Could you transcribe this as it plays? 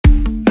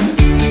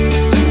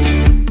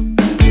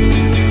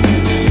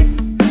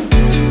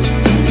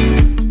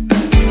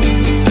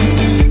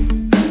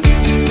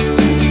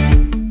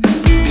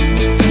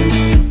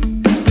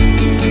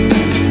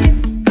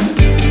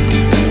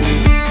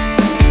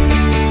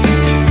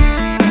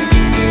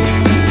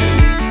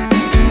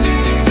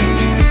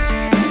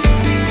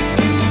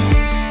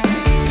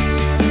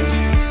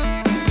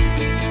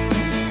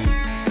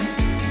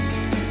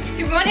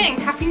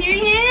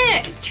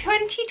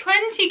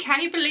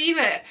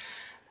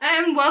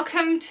and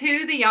welcome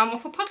to the Yarn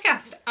Waffle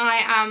podcast.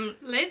 I am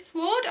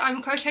Lizward. I'm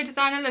a crochet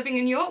designer living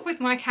in York with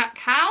my cat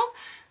Cal,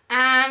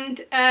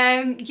 and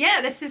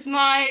yeah, this is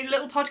my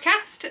little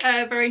podcast,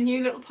 a very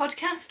new little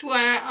podcast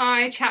where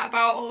I chat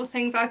about all the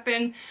things I've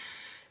been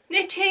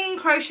knitting,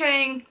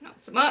 crocheting,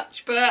 not so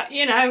much, but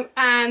you know,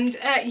 and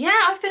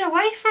yeah, I've been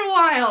away for a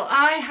while.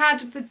 I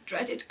had the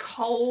dreaded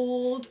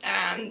cold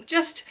and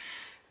just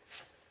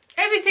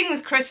everything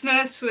with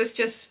Christmas was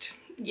just,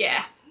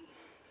 yeah,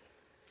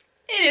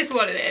 it is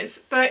what it is.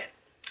 But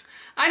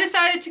I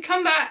decided to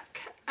come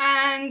back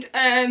and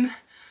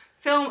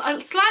film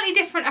a slightly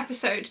different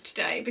episode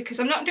today because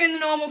I'm not doing the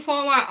normal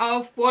format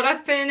of what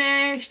I've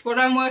finished, what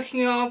I'm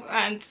working on,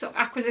 and sort of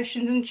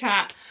acquisitions and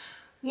chat.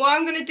 What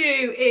I'm going to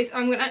do is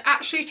I'm going to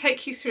actually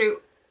take you through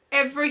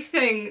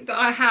everything that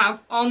I have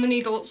on the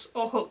needles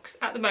or hooks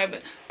at the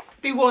moment.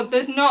 Be warned,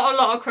 there's not a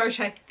lot of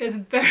crochet. There's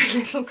very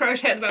little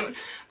crochet at the moment.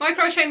 My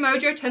crochet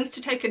mojo tends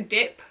to take a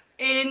dip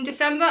in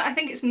December. I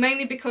think it's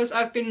mainly because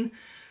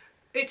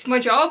it's my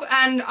job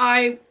and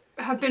I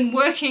have been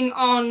working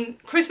on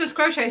Christmas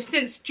crochet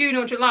since June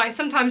or July,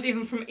 sometimes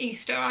even from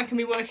Easter I can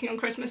be working on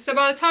Christmas. So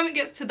by the time it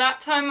gets to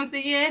that time of the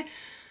year,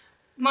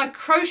 my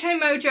crochet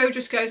mojo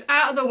just goes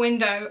out of the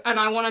window and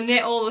I want to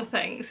knit all the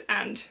things,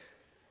 and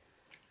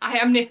I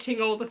am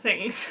knitting all the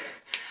things.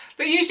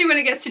 But usually when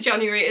it gets to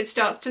January it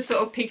starts to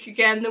sort of peak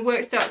again, the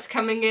work starts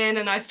coming in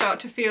and I start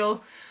to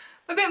feel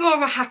a bit more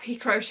of a happy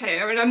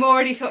crocheter, and I'm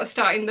already sort of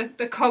starting,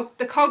 the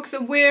cogs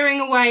are whirring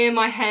away in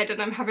my head and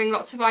I'm having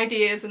lots of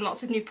ideas and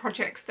lots of new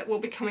projects that will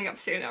be coming up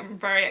soon I'm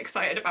very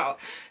excited about.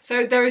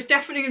 So there is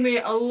definitely going to be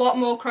a lot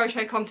more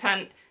crochet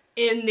content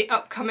in the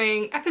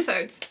upcoming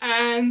episodes.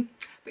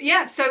 But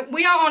yeah, so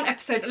we are on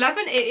episode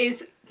 11. It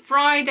is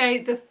Friday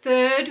the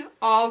 3rd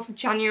of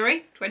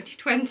January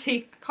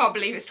 2020. I can't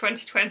believe it's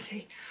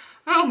 2020.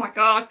 Oh my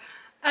god.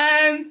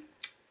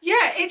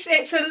 Yeah,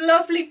 it's a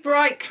lovely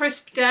bright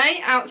crisp day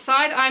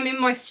outside. I'm in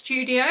my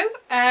studio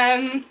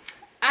and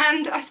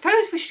I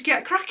suppose we should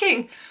get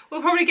cracking.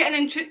 We'll probably get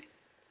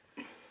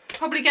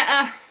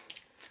a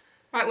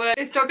right word,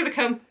 it's not gonna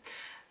come.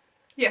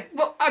 Yeah,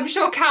 well, I'm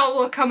sure Cal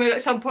will come in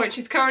at some point.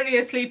 She's currently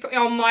asleep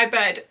on my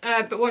bed,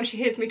 but once she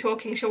hears me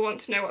talking she'll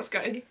want to know what's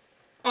going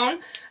on.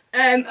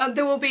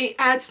 There will be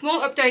a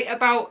small update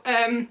about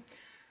a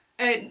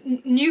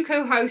new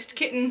co-host,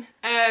 Kitten,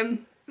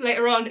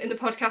 later on in the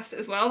podcast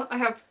as well. I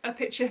have a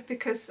picture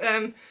because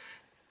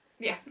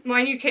yeah,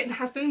 my new kitten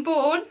has been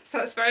born, so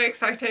that's very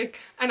exciting,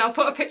 and I'll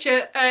put a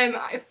picture,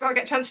 if I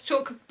get a chance to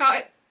talk about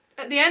it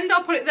at the end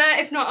I'll put it there,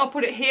 if not I'll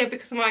put it here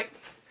because I might.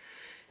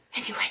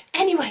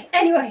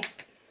 Anyway,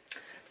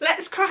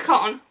 let's crack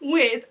on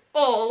with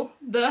all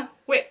the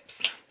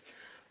whips.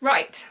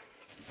 Right,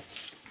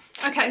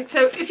 okay,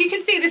 so if you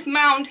can see this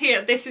mound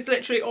here, this is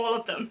literally all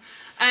of them,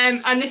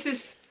 and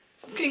this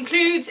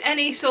includes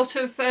any sort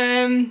of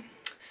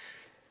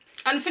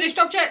unfinished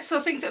objects or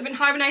things that have been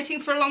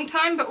hibernating for a long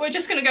time, but we're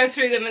just going to go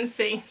through them and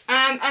see.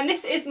 And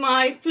this is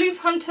my Floof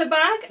Hunter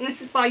bag, and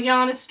this is by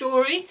Yarn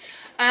Story.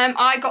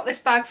 I got this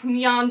bag from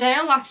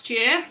Yarndale last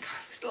year. God,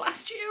 it was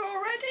last year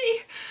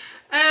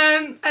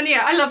already. And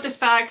yeah, I love this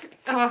bag.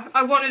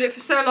 I wanted it for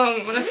so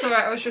long. When I saw it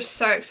I was just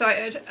so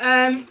excited.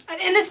 And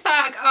in this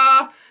bag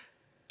are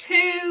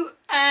two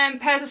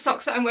pairs of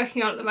socks that I'm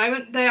working on at the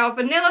moment. They are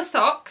vanilla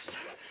socks,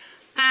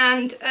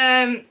 and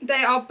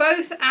they are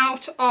both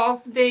out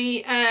of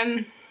the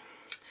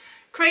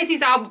Crazy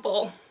Zauber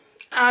Ball.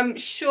 I'm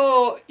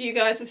sure you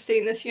guys have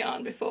seen this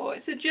yarn before.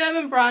 It's a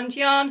German brand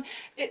yarn.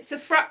 It's a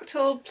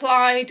fractal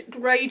plied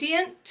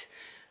gradient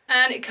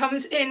and it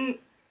comes in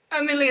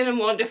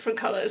 1,000,001 different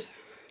colours.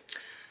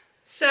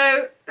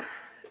 So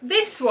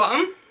this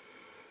one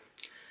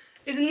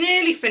is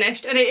nearly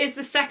finished and it is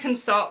the second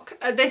sock.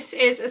 This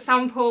is a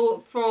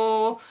sample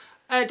for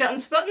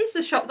Dutton's Buttons,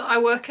 the shop that I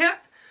work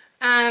at.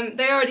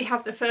 They already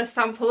have the first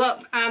sample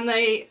up, and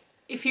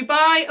if you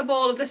buy a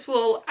ball of this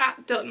wool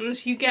at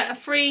Dutton's you get a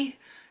free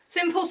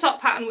simple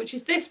sock pattern, which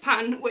is this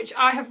pattern which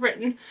I have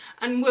written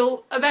and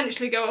will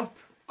eventually go up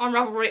on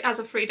Ravelry as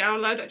a free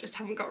download. I just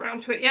haven't got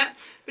around to it yet,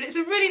 but it's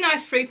a really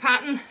nice free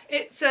pattern.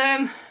 It's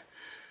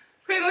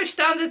pretty much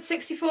standard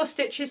 64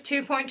 stitches,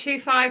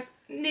 2.25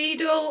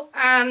 needle,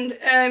 and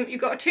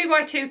you've got a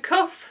 2x2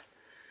 cuff,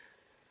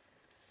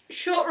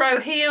 short row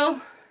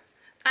heel,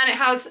 and it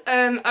has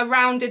a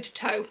rounded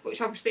toe,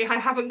 which obviously I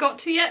haven't got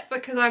to yet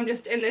because I'm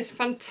just in this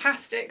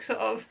fantastic sort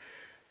of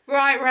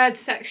bright red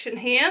section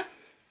here.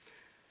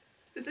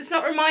 Does this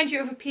not remind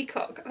you of a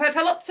peacock? I've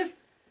heard lots of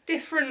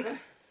different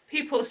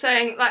people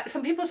saying, like,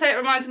 some people say it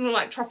reminds them of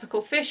like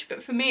tropical fish,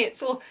 but for me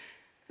it's all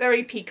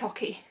very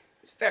peacocky.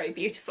 It's very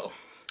beautiful.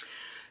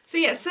 So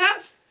yeah, so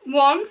that's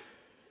one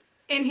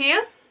in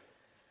here.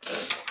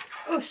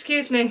 Oh,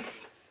 excuse me.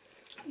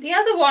 The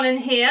other one in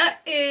here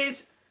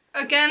is,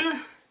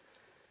 again,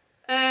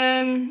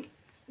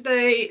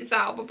 the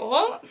Zauber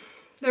Ball.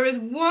 There is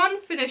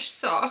one finished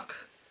sock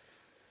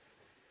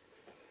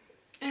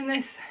in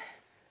this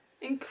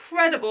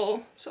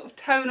incredible sort of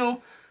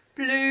tonal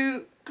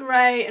blue,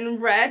 grey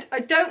and red. I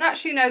don't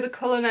actually know the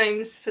colour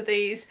names for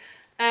these.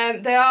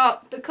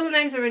 The colour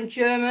names are in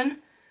German,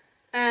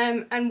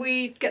 and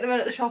we get them in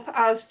at the shop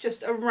as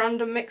just a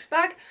random mix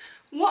bag.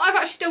 What I've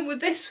actually done with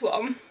this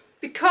one,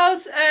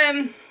 because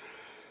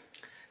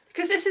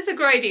this is a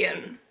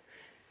gradient,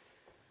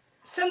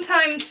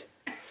 sometimes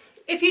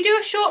if you do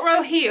a short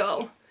row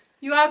heel,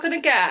 you are going to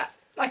get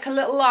like a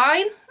little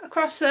line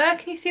across there.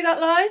 Can you see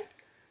that line?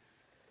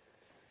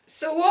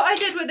 So what I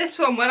did with this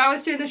one when I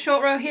was doing the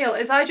short row heel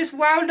is I just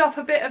wound up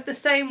a bit of the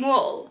same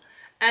wool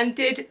and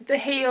did the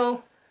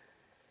heel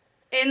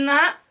in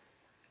that.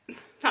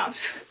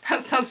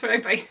 That sounds very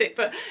basic,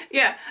 but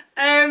yeah.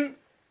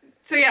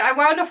 So yeah, I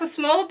wound off a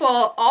smaller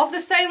ball of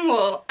the same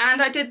wool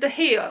and I did the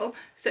heel.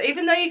 So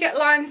even though you get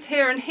lines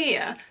here and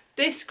here,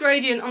 this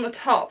gradient on the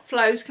top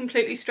flows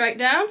completely straight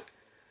down.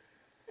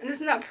 And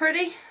isn't that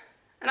pretty?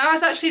 And I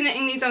was actually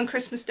knitting these on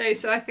Christmas Day,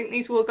 so I think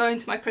these will go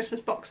into my Christmas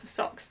box of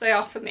socks. They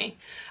are for me.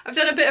 I've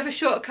done a bit of a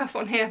short cuff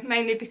on here,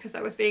 mainly because I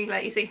was being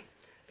lazy.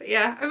 But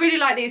yeah, I really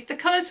like these. The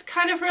colours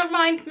kind of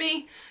remind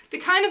me, they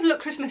kind of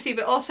look Christmassy,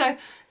 but also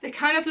they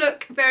kind of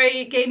look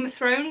very Game of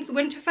Thrones,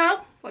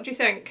 Winterfell. What do you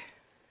think?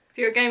 If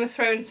you're a Game of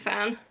Thrones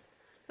fan,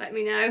 let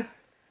me know.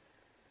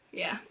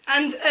 Yeah,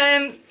 and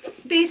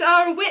these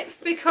are a whip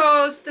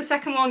because the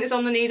second one is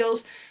on the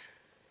needles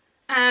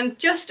and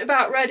just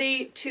about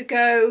ready to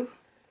go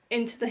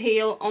into the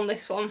heel on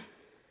this one.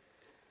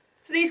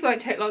 So these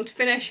won't take long to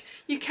finish.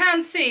 You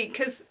can see,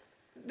 because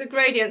the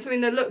gradients, I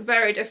mean, they look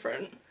very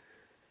different,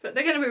 but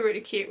they're going to be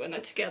really cute when they're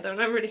together,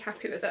 and I'm really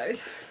happy with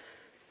those.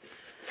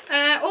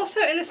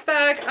 Also in this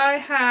bag I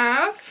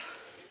have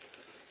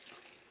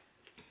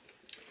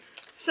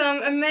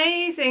some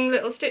amazing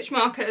little stitch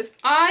markers.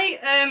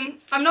 I'm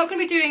not going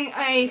to be doing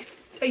a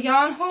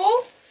yarn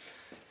haul,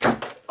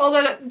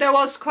 although there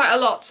was quite a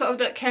lot sort of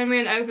that came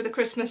in over the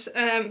Christmas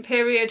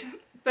period.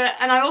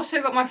 And I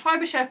also got my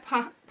fibre share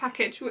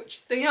package,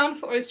 which the yarn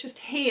for is just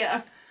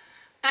here.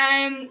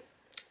 And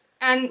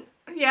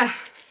yeah,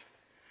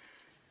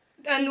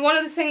 and one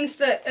of the things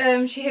that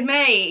she had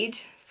made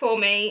for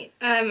me,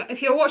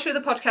 if you're watching the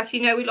podcast,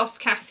 you know we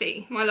lost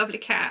Cassie, my lovely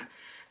cat.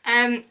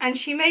 And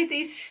she made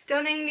these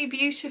stunningly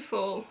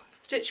beautiful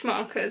stitch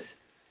markers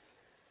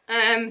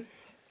and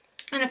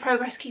a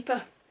progress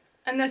keeper.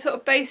 And they're sort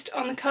of based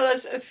on the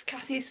colours of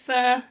Cassie's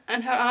fur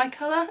and her eye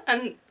colour.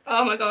 And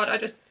oh my god, I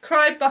just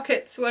cried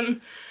buckets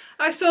when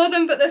I saw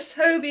them, but they're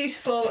so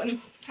beautiful, and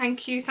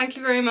thank you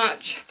very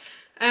much.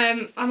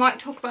 I might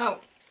talk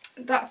about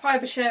that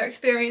fibre share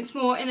experience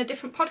more in a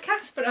different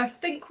podcast, but I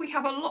think we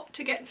have a lot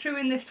to get through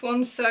in this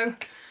one, so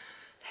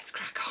let's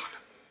crack on.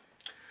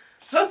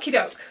 Okie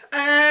doke.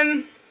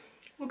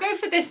 We'll go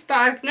for this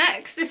bag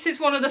next. This is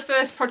one of the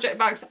first project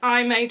bags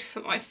I made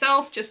for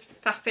myself, just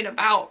faffing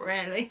about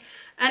really.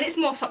 And it's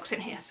more socks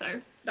in here,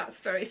 so that's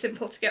very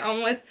simple to get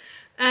on with.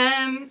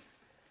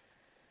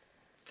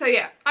 So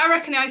yeah, I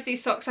recognise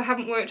these socks. I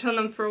haven't worked on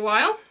them for a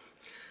while.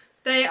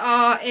 They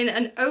are in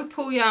an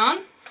opal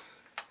yarn.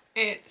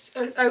 It's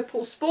an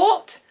opal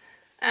sport,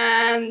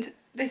 and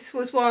this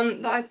was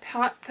one that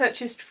I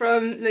purchased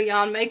from the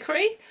Yarn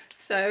Makery.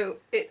 So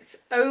it's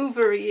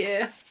over a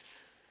year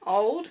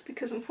old,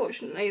 because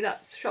unfortunately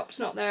that shop's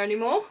not there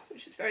anymore,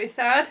 which is very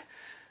sad.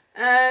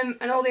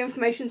 And all the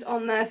information's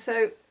on there,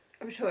 so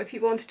I'm sure if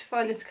you wanted to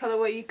find this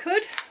colourway you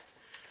could.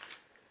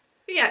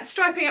 But yeah, it's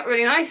striping up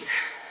really nice.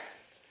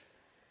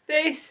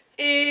 This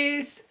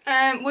is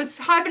was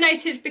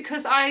hibernated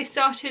because I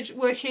started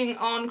working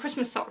on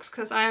Christmas socks,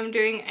 because I am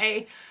doing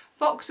a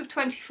box of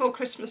 24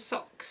 Christmas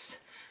socks,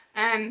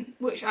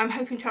 which I'm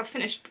hoping to have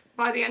finished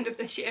by the end of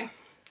this year.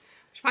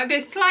 Which might be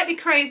a slightly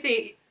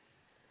crazy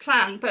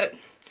plan, but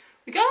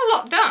we got a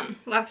lot done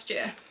last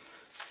year.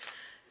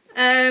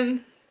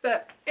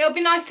 But it'll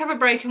be nice to have a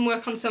break and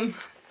work on some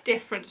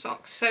different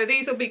socks. So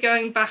these will be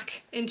going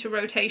back into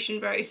rotation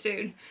very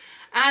soon.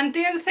 And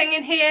the other thing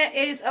in here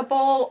is a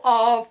ball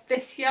of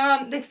this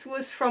yarn. This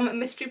was from a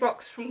mystery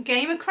box from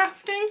Gamer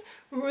Crafting.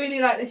 Really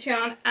like this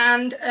yarn.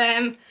 And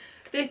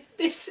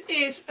this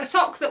is a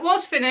sock that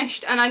was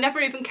finished, and I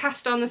never even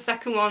cast on the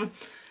second one.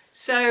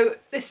 So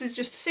this is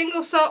just a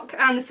single sock,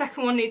 and the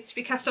second one needs to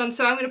be cast on.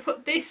 So I'm going to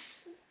put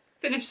this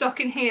finished sock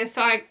in here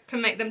so I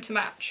can make them to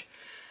match.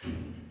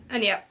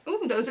 And yeah,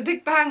 ooh, there was a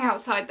big bang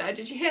outside there.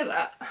 Did you hear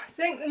that? I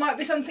think there might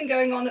be something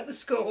going on at the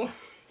school.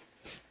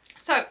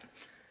 So,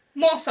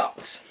 more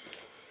socks.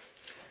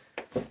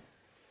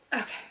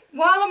 Okay,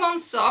 while I'm on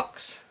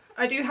socks,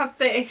 I do have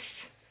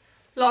this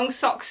long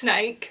sock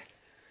snake.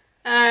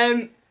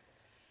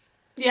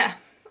 Yeah,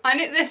 I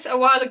knit this a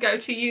while ago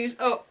to use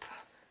up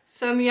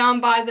some yarn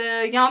by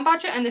the Yarn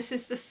Badger, and this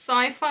is the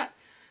sci-fi,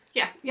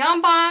 yeah,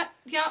 Yarn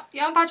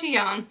Badger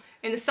yarn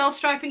in the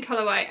self-striping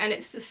colourway, and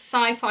it's the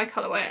sci-fi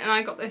colourway, and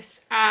I got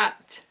this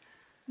at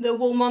the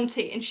Wool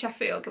Monty in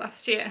Sheffield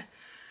last year.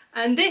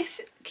 And this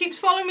keeps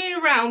following me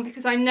around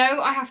because I know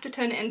I have to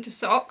turn it into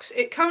socks.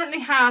 It currently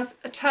has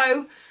a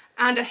toe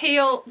and a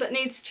heel that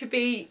needs to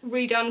be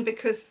redone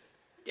because,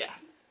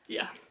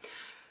 yeah.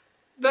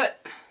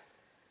 But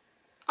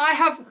I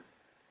have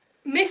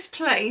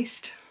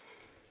misplaced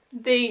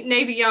the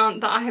navy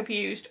yarn that I have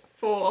used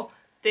for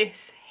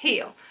this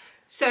heel.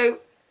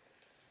 So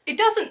it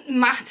doesn't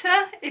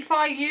matter if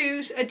I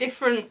use a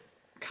different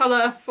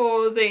colour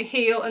for the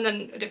heel and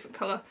then a different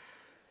colour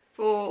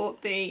for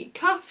the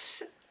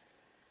cuffs.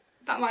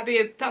 That might be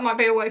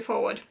a way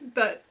forward,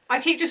 but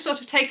I keep just sort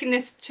of taking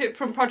this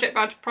from project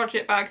bag to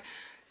project bag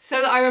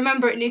so that I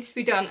remember it needs to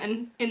be done,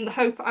 and in the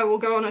hope I will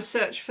go on a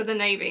search for the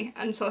navy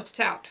and sort it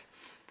out.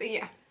 But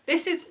yeah,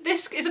 this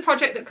is a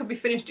project that could be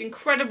finished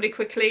incredibly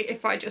quickly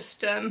if I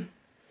just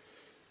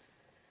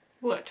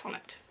worked on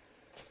it.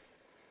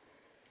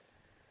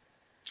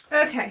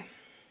 Okay,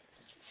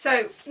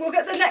 so we'll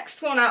get the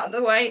next one out of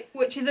the way,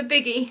 which is a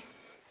biggie.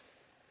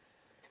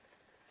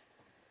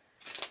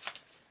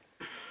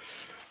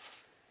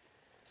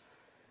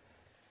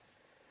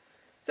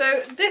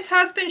 So this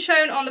has been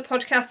shown on the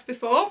podcast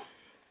before,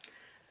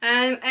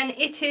 and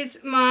it is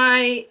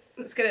my,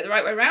 let's get it the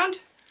right way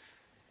around,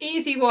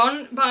 Easy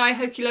One by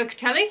Hokey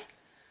Locatelli.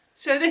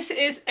 So this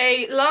is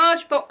a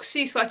large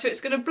boxy sweater.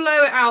 It's going to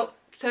blow it out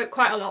so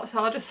quite a lot,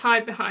 so I'll just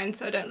hide behind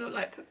so I don't look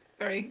like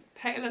very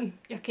pale and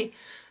yucky.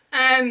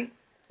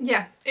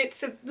 Yeah,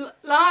 it's a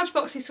large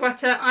boxy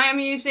sweater. I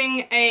am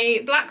using a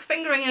black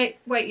fingering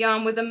weight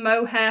yarn with a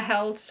mohair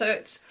held, so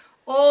it's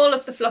all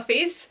of the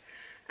fluffies.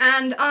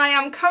 And I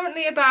am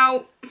currently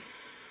about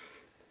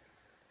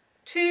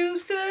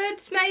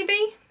 2/3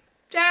 maybe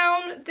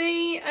down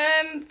the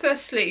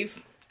first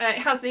sleeve. It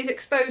has these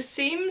exposed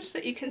seams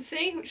that you can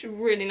see, which are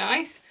really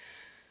nice.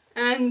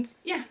 And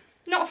yeah,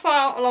 not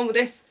far along with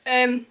this.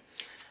 It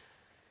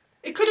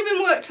could have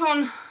been worked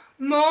on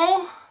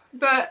more,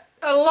 but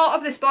a lot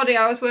of this body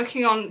I was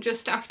working on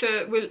just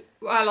after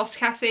I lost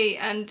Cassie,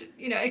 and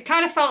you know, it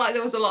kind of felt like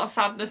there was a lot of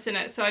sadness in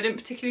it, so I didn't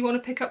particularly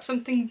want to pick up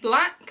something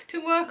black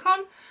to work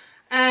on.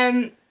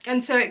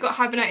 And so it got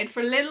hibernated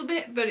for a little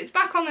bit, but it's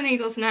back on the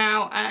needles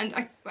now,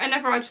 and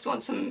whenever I just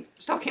want some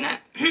stockinette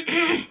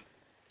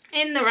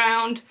in the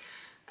round,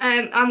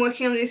 I'm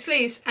working on these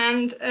sleeves,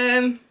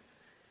 and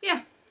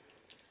yeah.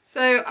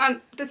 So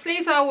the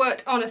sleeves are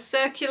worked on a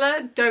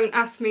circular. Don't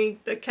ask me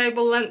the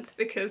cable length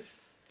because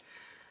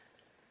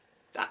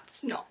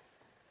that's not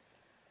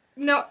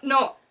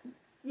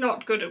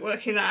good at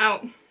working that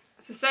out.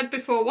 As I said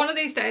before, one of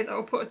these days I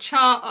will put a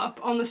chart up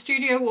on the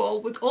studio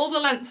wall with all the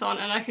lengths on,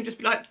 and I can just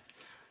be like,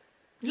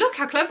 look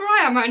how clever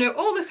I am, I know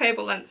all the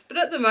cable lengths, but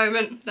at the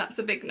moment that's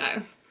a big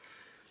no.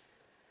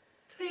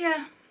 So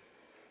yeah,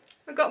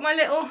 I've got my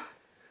little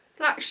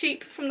black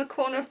sheep from the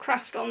Corner of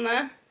Craft on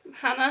there, from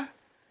Hannah.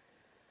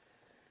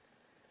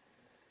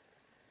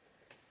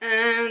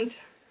 And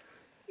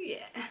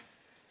yeah,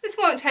 this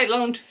won't take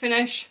long to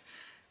finish,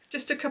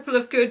 just a couple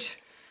of good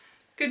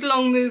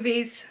long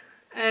movies,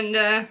 and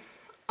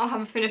I'll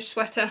have a finished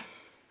sweater.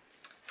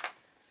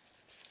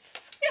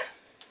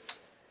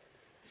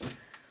 Yeah.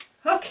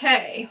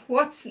 Okay,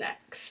 what's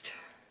next?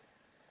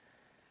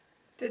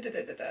 What's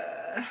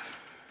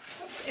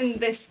in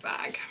this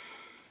bag?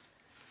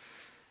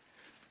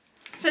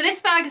 So this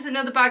bag is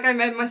another bag I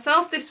made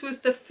myself. This was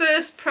the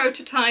first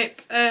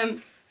prototype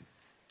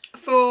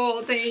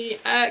for the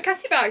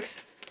Cassie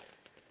bags.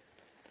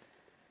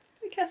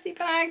 The Cassie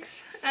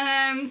bags.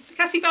 The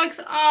Cassie bags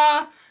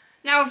are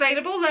now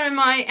available. They're in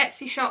my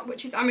Etsy shop,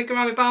 which is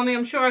Amigurumi.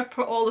 I'm sure I've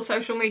put all the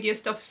social media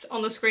stuff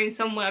on the screen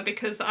somewhere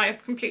because I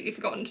have completely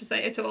forgotten to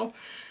say it all.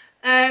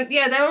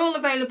 Yeah, they're all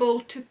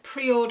available to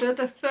pre-order.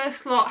 The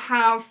first lot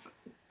have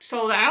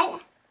sold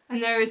out,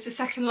 and there is the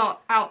second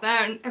lot out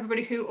there, and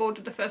everybody who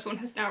ordered the first one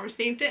has now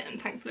received it,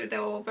 and thankfully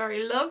they're all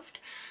very loved.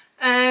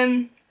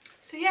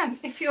 So yeah,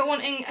 if you're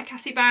wanting a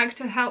Cassie bag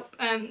to help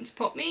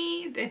support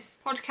me, this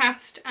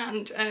podcast,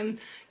 and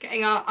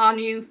getting our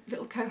new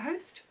little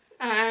co-host,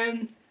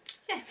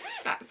 yeah,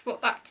 that's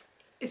what that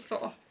is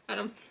for.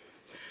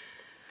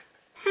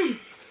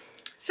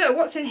 So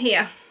what's in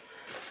here?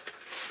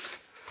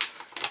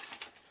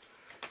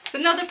 It's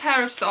another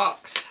pair of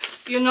socks.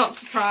 You're not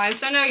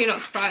surprised. I know you're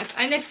not surprised.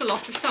 I knit a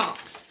lot of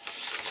socks.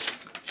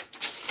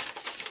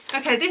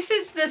 Okay, this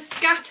is the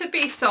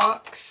Scatterbee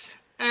socks.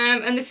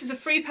 And this is a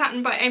free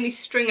pattern by Amy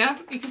Stringer.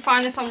 You can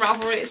find this on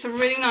Ravelry. It's a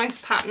really nice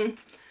pattern.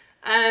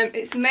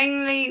 It's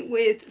mainly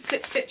with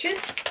slip stitches.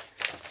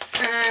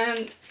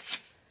 And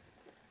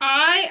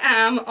I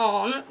am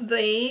on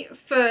the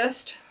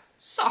first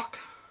sock.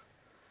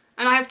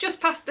 And I have just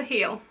passed the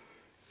heel.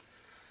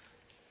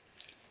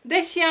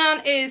 This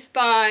yarn is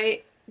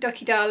by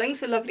Ducky Darlings,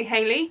 the lovely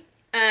Hayley.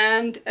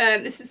 And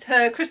this is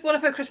one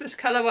of her Christmas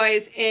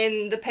colourways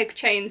in the Paper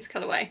Chains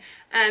colourway.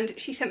 And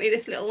she sent me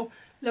this little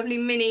lovely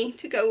mini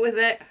to go with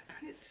it.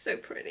 It's so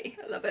pretty,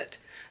 I love it.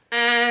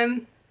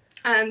 And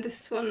this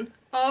is one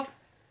of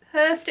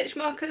her stitch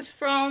markers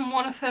from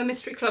one of her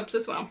mystery clubs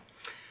as well.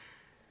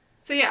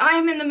 So yeah, I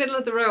am in the middle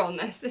of the row on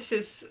this.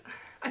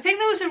 I think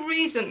there was a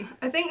reason.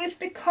 I think it's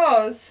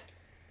because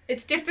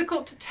it's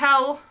difficult to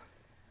tell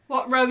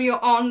what row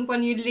you're on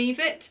when you leave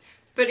it,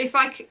 but if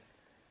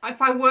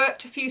I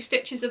worked a few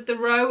stitches of the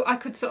row, I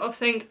could sort of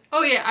think,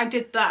 oh yeah, I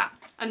did that,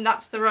 and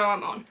that's the row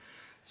I'm on.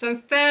 So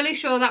I'm fairly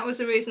sure that was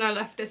the reason I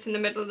left this in the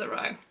middle of the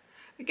row.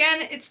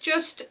 Again, it's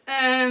just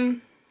to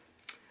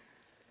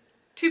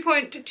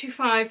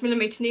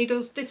 2.25mm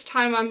needles. This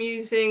time I'm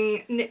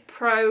using Knit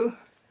Pro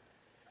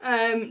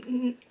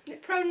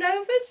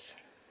Novas?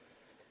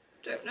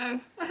 Don't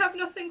know. I have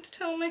nothing to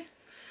tell me.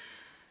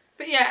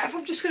 But yeah,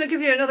 I'm just going to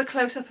give you another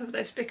close-up of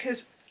this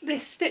because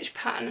this stitch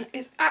pattern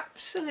is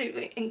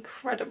absolutely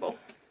incredible.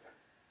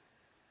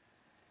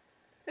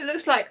 It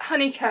looks like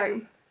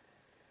honeycomb.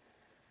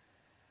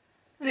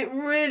 And it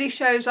really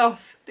shows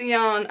off the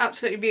yarn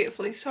absolutely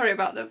beautifully. Sorry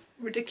about the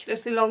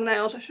ridiculously long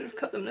nails, I should have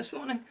cut them this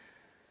morning.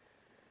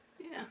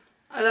 Yeah,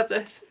 I love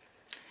this.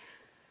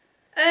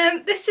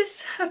 This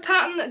is a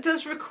pattern that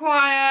does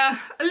require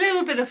a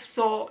little bit of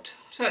thought,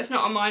 so it's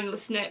not a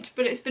mindless knit,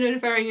 but it's been a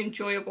very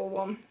enjoyable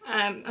one.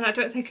 And I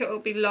don't think it will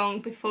be long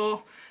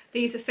before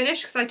these are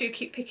finished because I do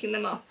keep picking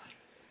them up.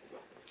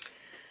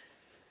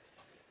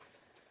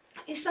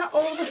 Is that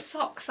all the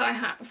socks I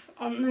have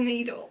on the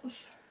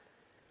needles?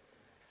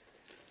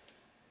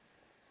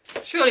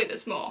 Surely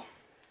there's more.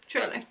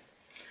 Surely.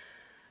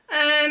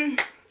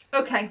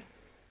 Okay.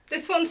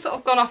 This one's sort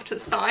of gone off to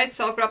the side,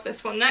 so I'll grab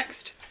this one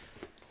next.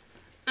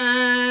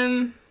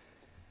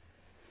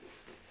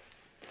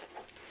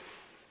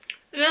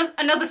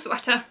 Another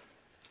sweater.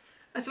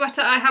 A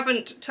sweater I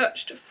haven't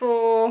touched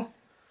for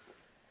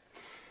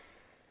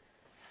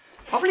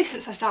probably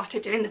since I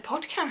started doing the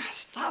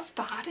podcast. That's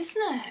bad,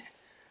 isn't it?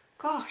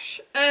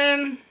 Gosh.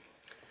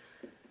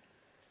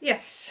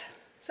 Yes.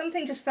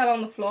 Something just fell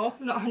on the floor.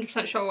 I'm not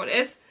 100% sure what it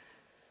is.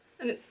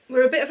 And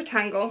we're a bit of a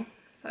tangle,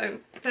 so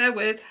bear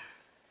with.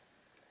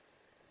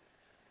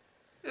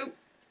 Oh.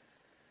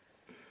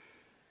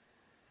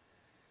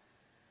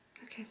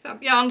 Okay,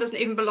 that yarn doesn't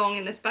even belong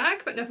in this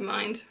bag, but never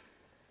mind.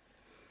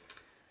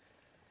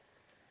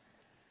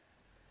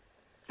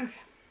 Okay.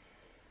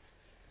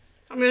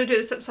 I'm going to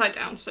do this upside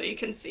down so you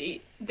can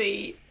see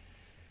the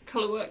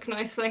colour work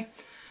nicely.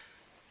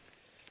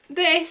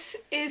 This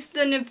is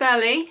the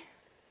Novelli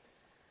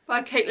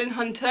by Caitlin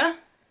Hunter,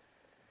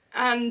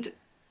 and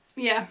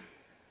yeah,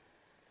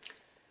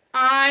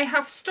 I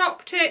have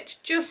stopped it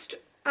just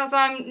as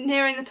I'm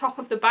nearing the top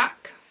of the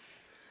back.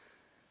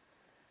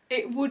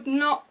 It would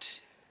not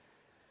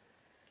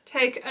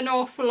take an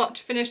awful lot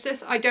to finish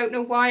this. I don't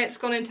know why it's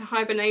gone into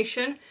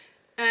hibernation.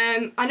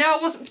 I know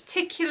I wasn't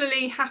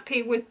particularly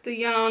happy with the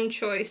yarn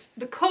choice.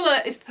 The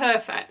colour is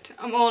perfect.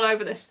 I'm all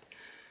over this.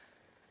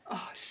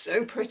 Oh, it's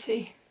so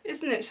pretty.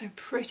 Isn't it so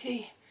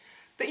pretty?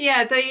 But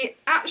yeah, the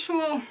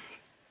actual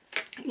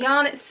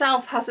yarn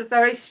itself has a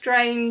very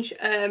strange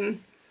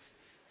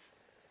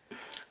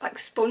like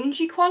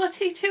spongy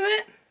quality to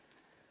it.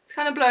 It's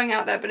kind of blowing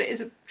out there, but it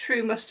is a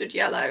true mustard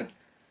yellow.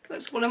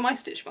 That's one of my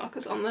stitch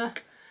markers on there.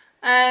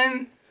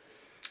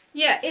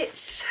 Yeah,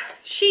 it's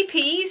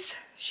Sheepies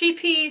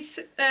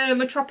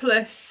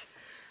Metropolis,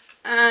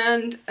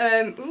 and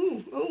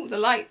ooh, the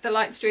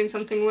light's doing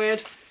something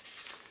weird.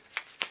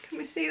 Can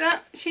we see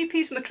that?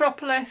 Sheepies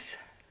Metropolis.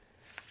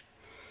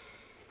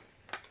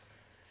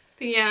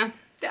 But yeah,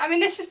 I mean,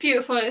 this is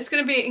beautiful and it's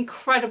going to be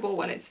incredible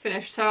when it's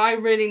finished, so I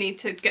really need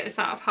to get this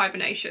out of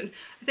hibernation.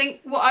 I think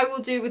what I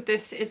will do with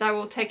this is I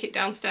will take it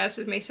downstairs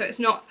with me so it's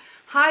not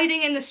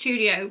hiding in the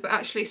studio, but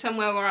actually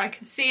somewhere where I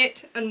can see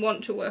it and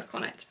want to work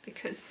on it,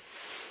 because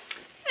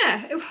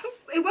yeah,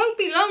 it won't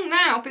be long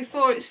now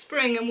before it's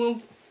spring and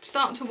we'll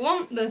start to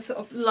want the sort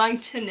of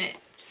lighter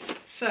knits.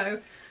 So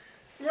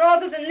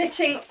rather than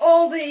knitting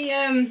all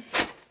the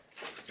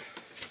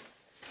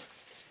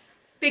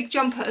big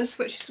jumpers,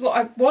 which is what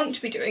I want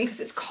to be doing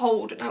because it's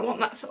cold and I want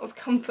that sort of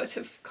comfort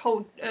of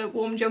cold,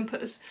 warm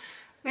jumpers,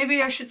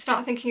 maybe I should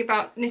start thinking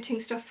about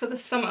knitting stuff for the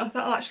summer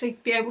that I'll actually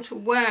be able to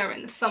wear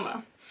in the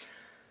summer.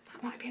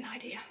 That might be an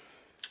idea.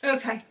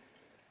 Okay,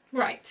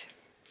 right.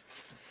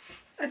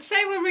 I'd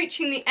say we're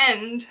reaching the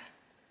end,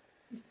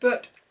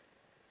 but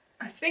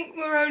I think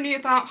we're only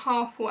about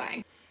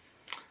halfway.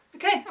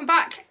 Okay, I'm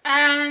back,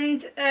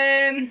 and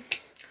I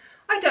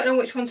don't know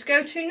which one to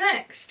go to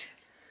next.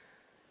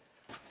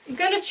 I'm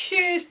going to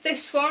choose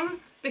this one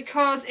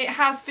because it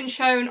has been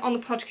shown on the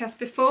podcast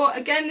before.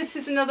 Again, this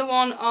is another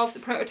one of the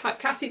prototype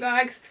Cassie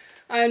bags.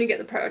 I only get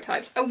the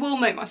prototypes. I will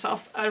make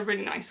myself a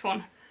really nice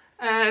one.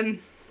 But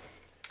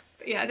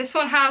yeah, this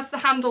one has the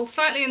handle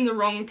slightly in the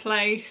wrong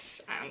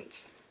place, and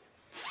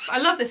I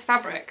love this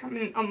fabric. I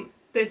mean,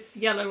 this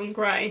yellow and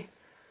grey.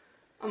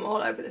 I'm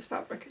all over this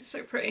fabric. It's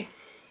so pretty.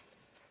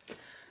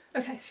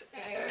 Okay, so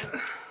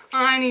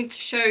I need to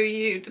show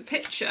you the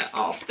picture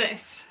of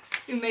this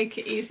to make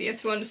it easier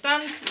to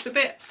understand, because it's a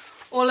bit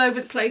all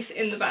over the place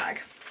in the bag.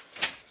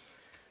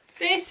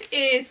 This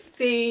is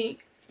the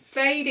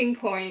Fading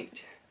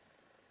Point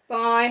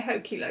by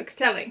Hoki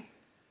Locatelli,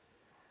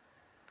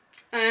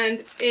 and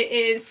it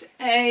is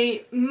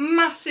a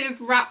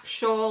massive wrap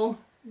shawl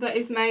that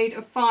is made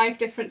of 5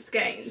 different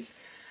skeins.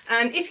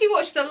 And if you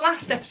watched the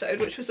last episode,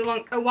 which was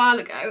a while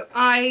ago,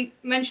 I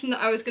mentioned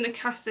that I was going to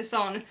cast this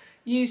on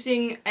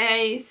using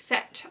a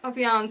set of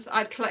yarns that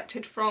I'd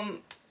collected from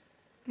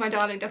my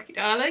Darling Ducky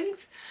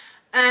Darlings,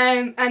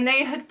 and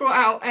they had brought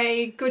out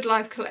a Good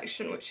Life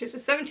collection, which is a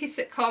 70s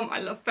sitcom I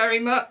love very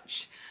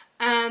much,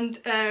 And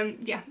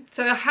yeah,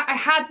 so I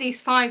had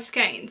these 5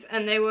 skeins,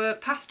 and they were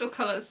pastel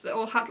colours that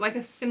all had like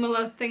a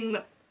similar thing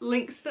that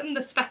links them.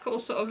 The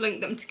speckles sort of link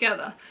them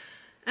together.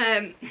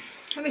 Let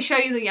me show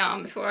you the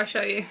yarn before I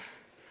show you.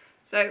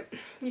 So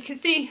you can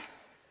see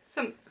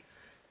some,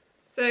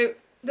 so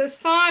there's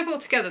 5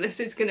 altogether. This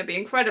is going to be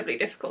incredibly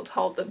difficult to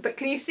hold them, but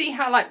can you see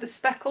how like the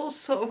speckles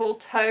sort of all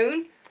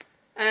tone?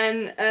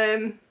 And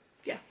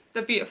yeah,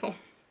 they're beautiful,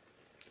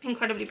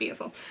 incredibly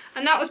beautiful.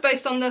 And that was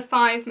based on the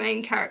 5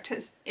 main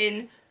characters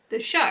in the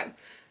show.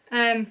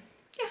 Yeah,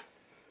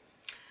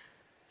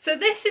 so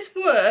this is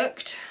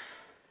worked,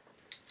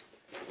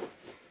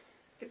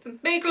 it's a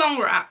big long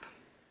wrap,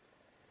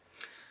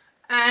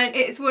 and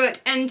it's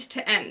worked end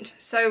to end.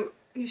 So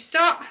you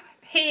start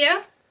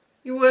here,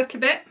 you work a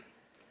bit,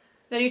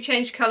 then you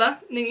change colour,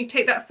 and then you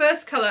take that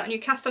first colour and you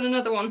cast on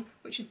another one,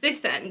 which is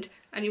this end,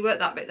 and you work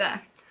that bit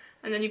there.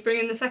 And then you bring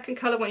in the second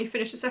colour. When you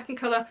finish the second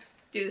colour,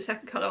 do the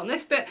second colour on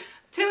this bit,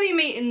 till you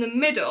meet in the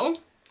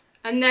middle,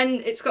 and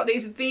then it's got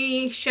these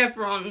V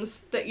chevrons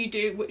that you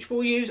do, which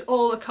will use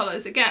all the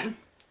colours again.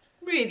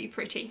 Really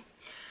pretty.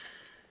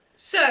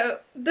 So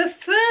the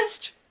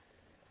first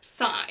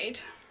side,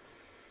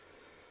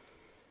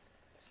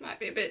 this might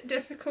be a bit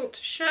difficult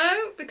to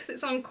show because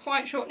it's on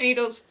quite short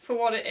needles for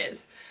what it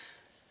is.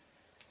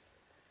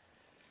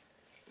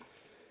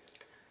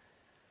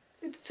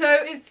 So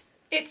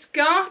it's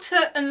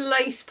garter and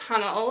lace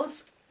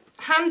panels.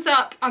 Hands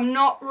up, I'm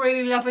not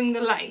really loving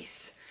the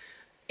lace.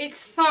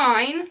 It's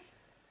fine.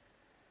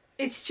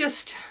 It's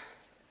just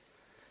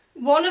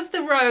one of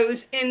the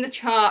rows in the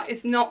chart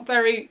is not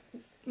very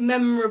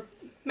memorable.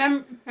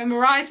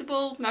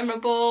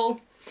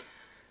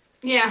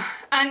 Yeah,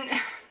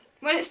 and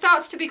when it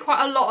starts to be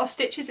quite a lot of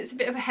stitches, it's a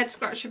bit of a head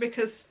scratcher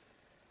because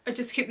I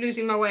just keep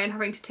losing my way and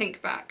having to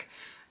tink back.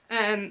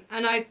 And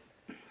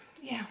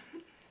yeah,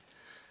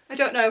 I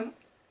don't know.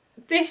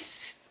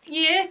 This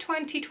year,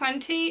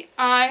 2020,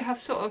 I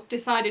have sort of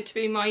decided to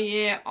be my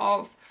year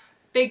of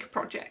big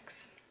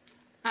projects,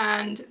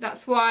 and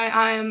that's why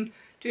I am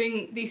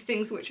doing these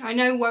things which I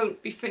know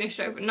won't be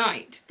finished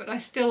overnight, but I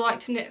still like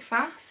to knit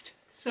fast.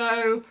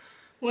 So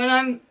when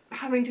I'm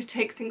having to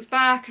take things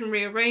back and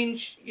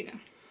rearrange, you know,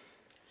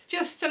 it's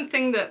just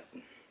something that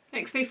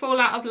makes me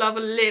fall out of love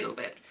a little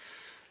bit.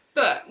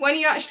 But when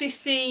you actually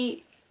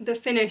see the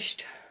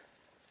finished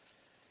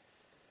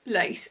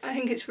lace, I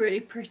think it's really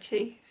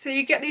pretty. So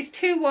you get these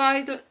 2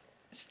 wide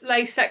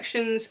lace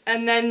sections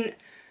and then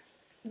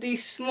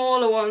these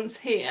smaller ones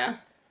here.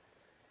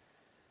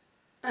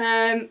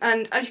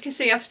 And as you can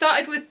see, I've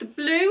started with the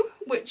blue,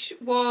 which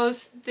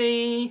was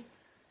the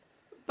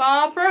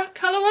Barbara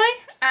colourway,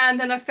 and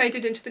then I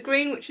faded into the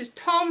green, which is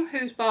Tom,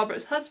 who's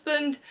Barbara's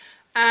husband,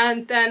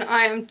 and then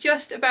I am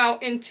just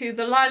about into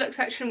the lilac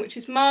section, which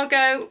is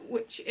Margot,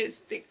 which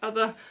is the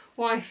other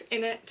wife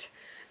in it.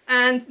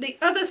 And the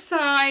other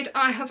side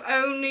I have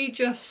only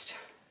just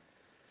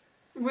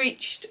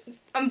reached,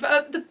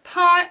 the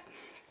part,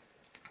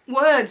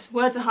 words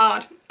are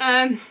hard.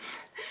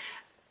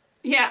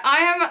 Yeah, I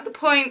am at the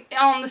point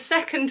on the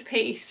second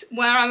piece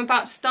where I'm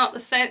about to start the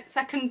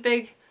second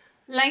big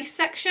lace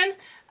section,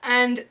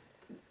 and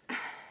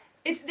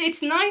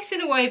it's nice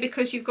in a way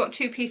because you've got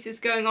 2 pieces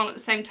going on at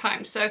the same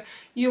time, so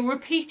you're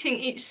repeating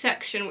each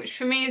section, which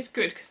for me is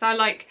good because I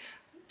like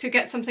to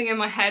get something in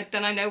my head,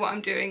 then I know what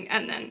I'm doing,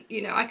 and then,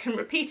 you know, I can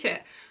repeat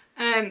it.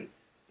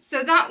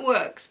 So that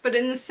works, but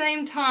in the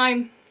same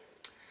time,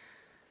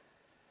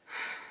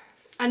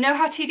 I know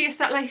how tedious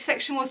that lace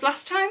section was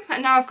last time,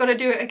 and now I've got to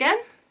do it again.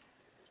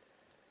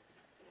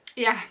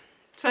 Yeah,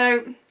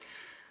 so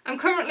I'm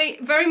currently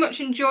very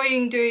much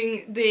enjoying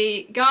doing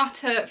the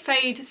garter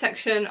fade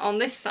section on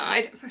this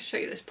side, if I show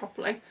you this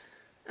properly.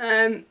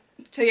 So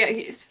yeah,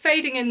 it's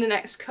fading in the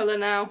next colour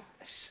now.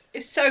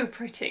 It's so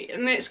pretty. I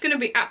mean, it's going to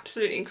be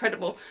absolutely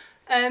incredible.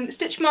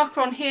 Stitch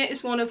marker on here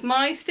is one of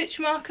my stitch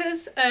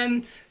markers.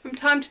 From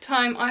time to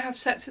time I have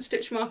sets of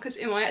stitch markers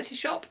in my Etsy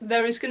shop.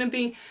 There is going to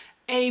be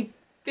a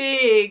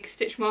big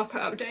stitch marker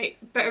update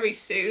very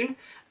soon.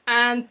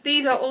 And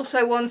these are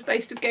also ones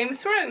based of Game of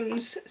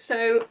Thrones.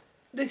 So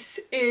this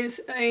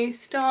is a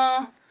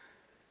star.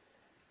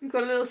 We've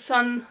got a little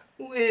sun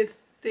with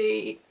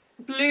the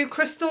blue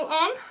crystal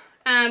on,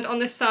 and on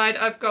this side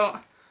I've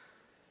got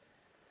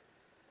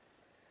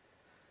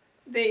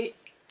the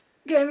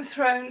Game of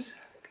Thrones.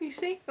 Can you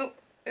see? Oh,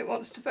 it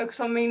wants to focus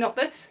on me, not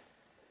this.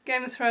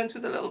 Game of Thrones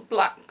with a little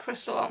black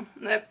crystal on.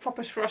 And they're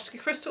proper Swarovski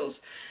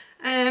crystals.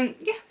 Yeah,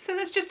 so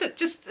that's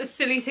just a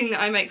silly thing that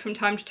I make from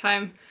time to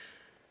time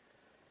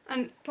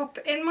and pop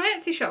in my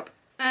Etsy shop.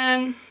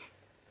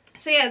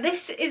 So yeah,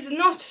 this is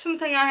not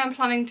something I am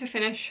planning to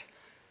finish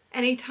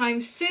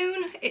anytime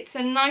soon. It's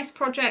a nice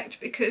project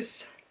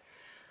because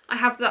I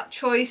have that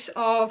choice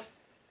of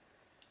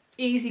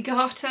easy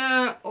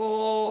garter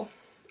or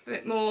a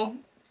bit more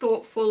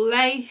thoughtful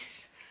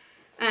lace,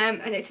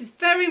 and it is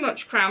very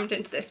much crammed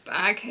into this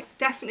bag. It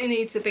definitely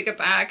needs a bigger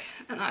bag,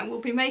 and I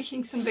will be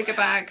making some bigger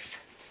bags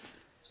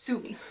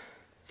soon,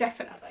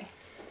 definitely.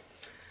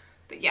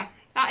 But yeah,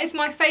 that is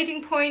my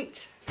fading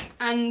point,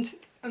 and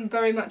I'm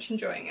very much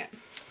enjoying it.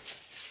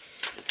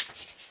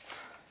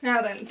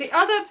 Now then, the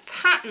other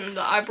pattern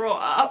that I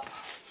brought up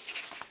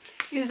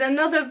is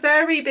another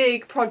very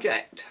big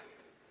project.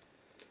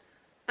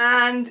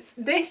 And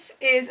this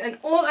is an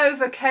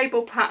all-over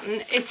cable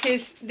pattern. It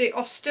is the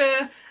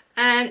Auster,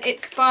 and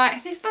it's by, I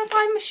think it's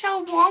by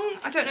Michelle Wang.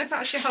 I don't know if it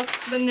actually has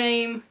the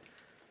name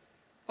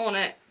on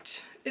it.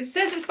 It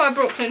says it's by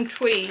Brooklyn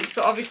Tweed,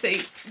 but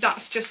obviously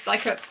that's just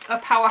like a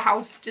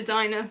powerhouse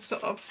designer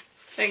sort of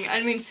thing.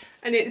 I mean,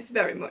 and it's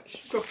very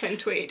much Brooklyn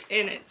Tweed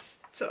in its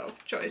sort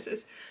of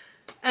choices.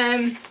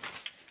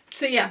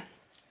 So yeah,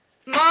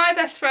 my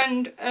best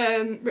friend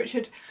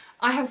Richard,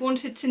 I have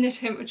wanted to knit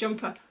him a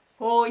jumper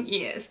for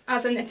years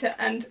as a knitter,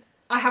 and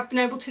I have been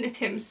able to knit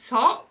him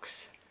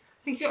socks.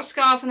 I think he got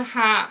scarves and a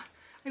hat.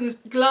 It was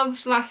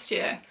gloves last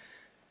year,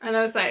 and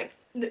I was like,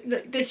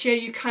 this year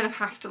you kind of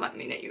have to let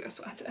me knit you a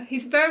sweater.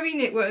 He's very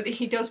knit worthy.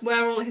 He does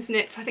wear all his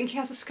knits. I think he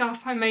has a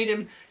scarf I made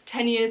him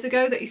 10 years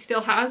ago that he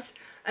still has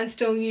and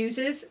still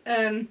uses.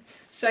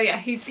 So yeah,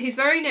 he's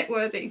very knit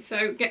worthy.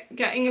 So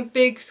getting a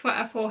big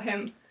sweater for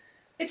him,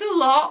 it's a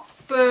lot,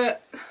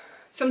 but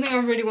something I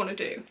really want to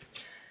do.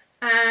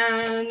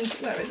 And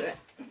where is it?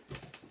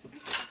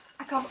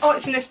 I can't, oh,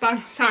 it's in this bag,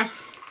 sorry.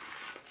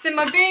 It's in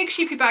my big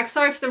sheepy bag.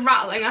 Sorry for the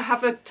rattling. I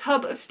have a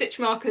tub of stitch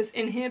markers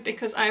in here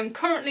because I am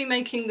currently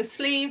making the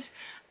sleeves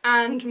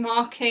and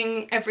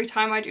marking every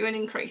time I do an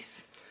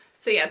increase.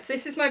 So yeah,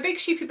 this is my big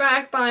sheepy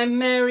bag by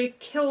Mary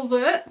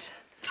Kilvert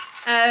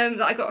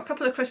that I got a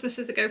couple of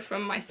Christmases ago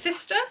from my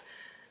sister,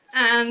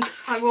 and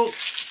I will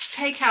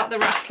take out the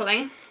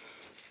rattling.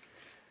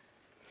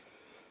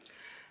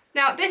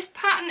 Now this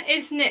pattern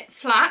is knit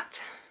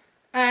flat.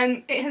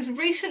 It has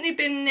recently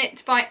been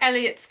knit by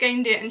Elliot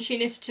Skein-Deer, and she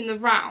knitted in the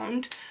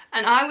round,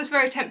 and I was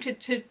very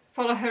tempted to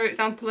follow her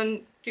example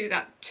and do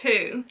that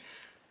too.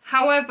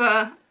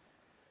 However,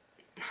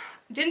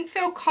 I didn't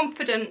feel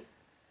confident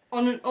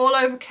on an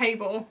all-over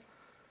cable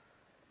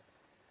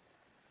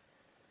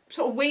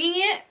sort of winging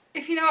it,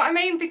 if you know what I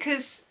mean,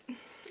 because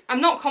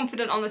I'm not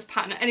confident on this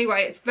pattern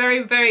anyway. It's a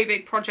very, very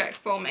big project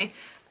for me,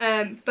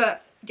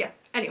 but yeah,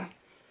 anyway,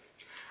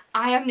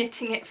 I am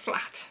knitting it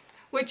flat,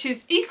 which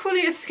is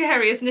equally as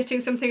scary as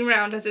knitting something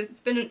round, as it's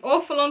been an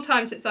awful long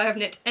time since I have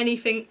knit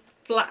anything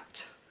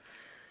flat.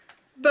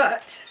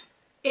 But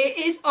it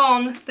is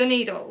on the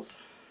needles.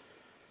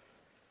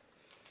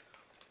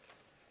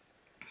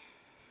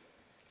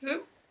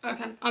 Ooh,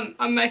 okay,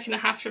 I'm making a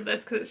hash of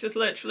this because it's just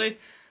literally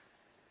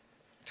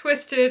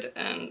twisted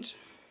and...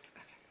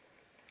 Okay.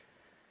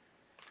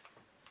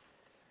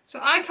 So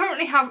I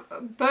currently have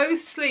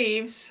both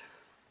sleeves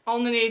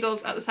on the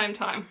needles at the same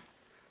time.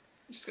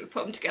 I'm just going to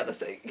put them together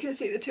so you can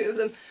see the two of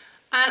them.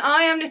 And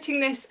I am knitting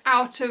this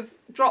out of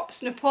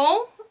Drops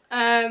Nepal,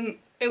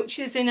 which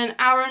is in an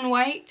Aran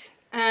weight,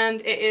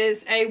 and it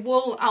is a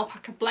wool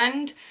alpaca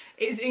blend.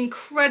 It is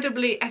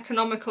incredibly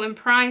economical in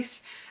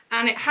price,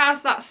 and it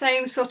has that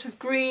same sort of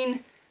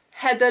green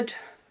heathered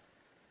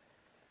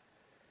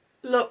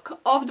look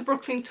of the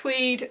Brooklyn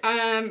Tweed,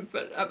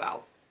 but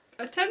about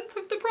a tenth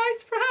of the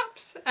price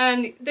perhaps.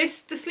 And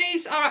the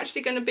sleeves are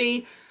actually going to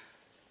be,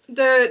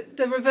 the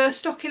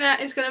reverse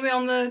stockinette is going to be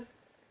on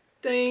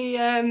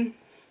the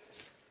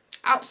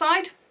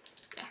outside.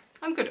 Yeah,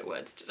 I'm good at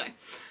words today.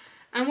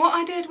 And what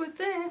I did with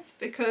this,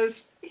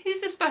 because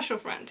he's a special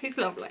friend, he's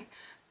lovely,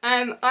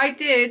 I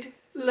did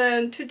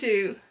learn to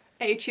do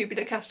a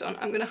tubular cast on.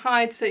 I'm going to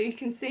hide so you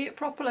can see it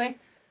properly.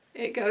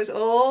 It goes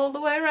all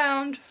the way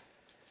around.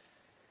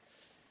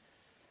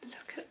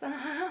 Look at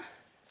that.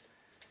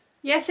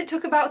 Yes, it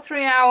took about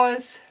 3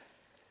 hours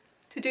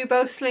to do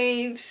both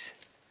sleeves.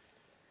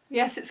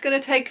 Yes, it's going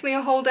to take me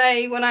a whole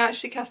day when I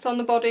actually cast on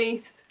the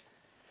body.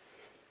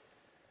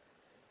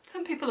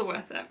 Some people are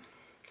worth it.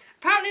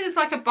 Apparently there's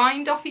like a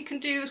bind off you can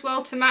do as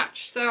well to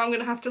match, so I'm going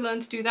to have to learn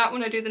to do that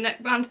when I do the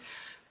neckband.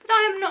 But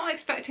I am not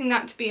expecting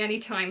that to be any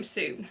time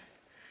soon.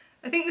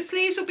 I think the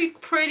sleeves will be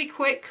pretty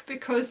quick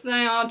because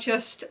they are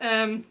just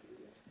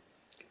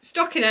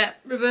stockinette,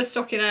 reverse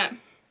stockinette.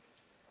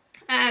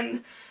 I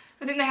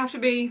think they have to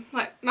be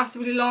like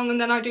massively long, and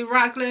then I do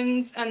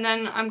raglans, and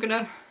then I'm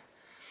gonna...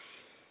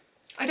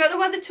 I don't know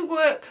whether to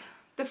work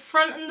the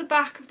front and the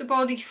back of the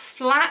body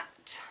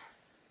flat,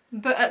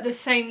 but at the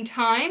same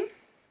time.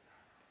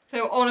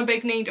 So on a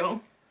big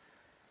needle.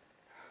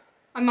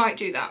 I might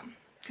do that,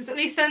 because at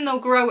least then they'll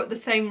grow at the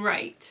same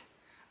rate.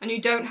 And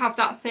you don't have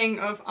that thing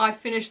of, I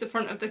finished the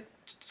front of the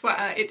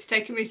sweater, it's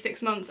taken me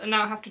 6 months, and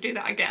now I have to do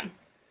that again.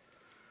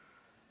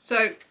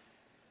 So,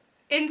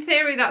 in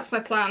theory, that's my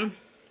plan.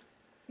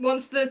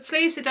 Once the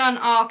sleeves are done,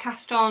 I'll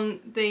cast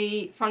on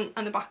the front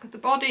and the back of the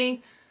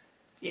body.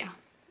 Yeah.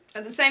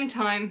 At the same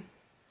time,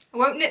 I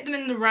won't knit them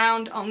in the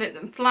round, I'll knit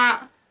them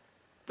flat,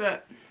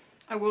 but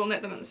I will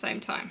knit them at the same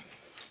time.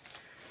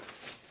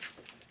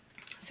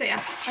 So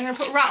yeah, I'm going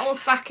to put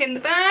rattles back in the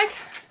bag.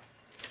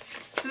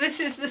 So this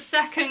is the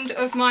second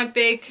of my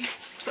big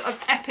sort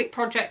of epic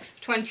projects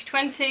of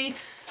 2020.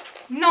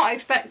 I'm not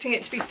expecting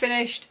it to be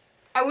finished.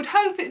 I would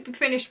hope it'd be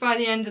finished by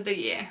the end of the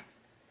year,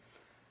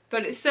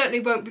 but it certainly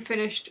won't be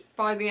finished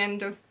by the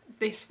end of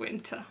this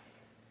winter.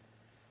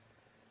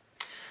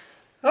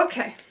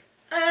 Okay,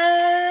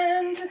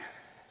 And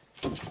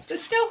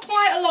there's still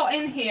quite a lot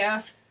in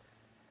here.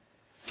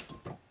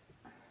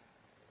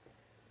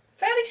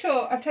 Fairly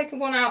sure I've taken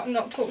one out and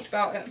not talked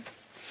about it.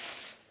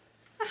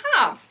 I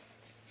have.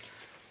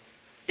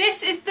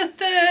 This is the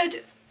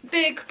third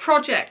big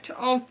project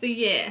of the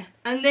year,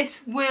 and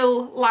this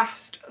will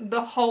last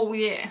the whole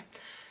year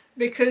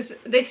because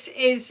this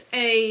is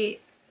a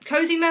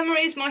Cozy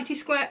Memories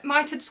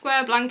mitered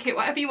square blanket,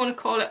 whatever you want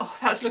to call it. Oh,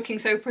 that's looking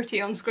so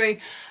pretty on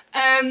screen.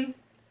 And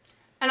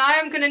I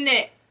am going to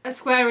knit a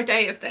square a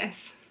day of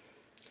this.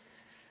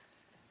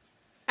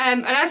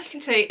 And as you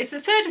can see, it's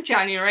the 3rd of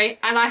January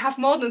and I have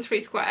more than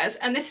 3 squares,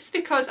 and this is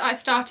because I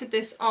started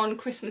this on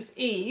Christmas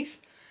Eve,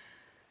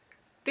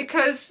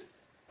 because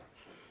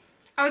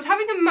I was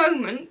having a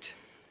moment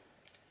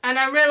and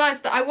I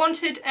realised that I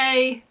wanted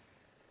a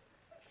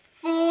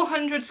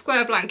 400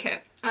 square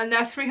blanket, and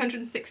they're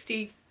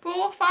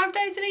 364 5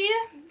 days in a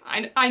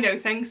year. I know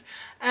things.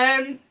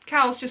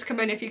 Cal's just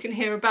come in. If you can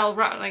hear a bell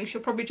rattling, she'll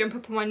probably jump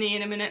up on my knee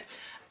in a minute.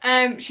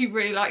 She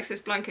really likes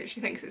this blanket. She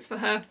thinks it's for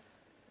her.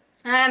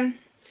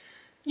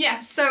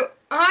 Yeah, so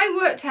I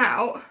worked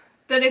out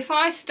that if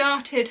I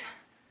started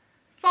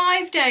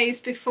 5 days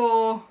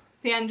before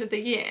the end of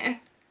the year,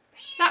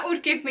 that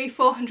would give me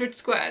 400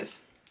 squares.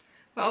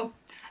 Well,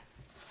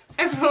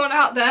 everyone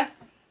out there,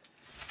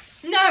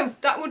 no,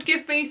 that would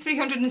give me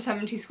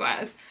 370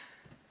 squares.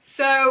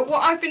 So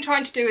what I've been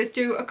trying to do is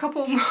do a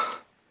couple more.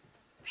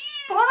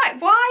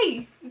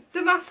 Why?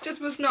 The math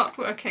just was not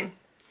working.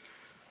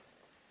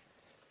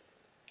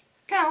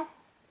 Cal,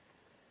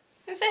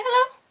 you say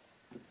hello?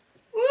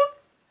 Whoop.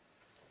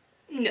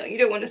 No, you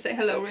don't want to say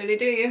hello really,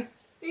 do you?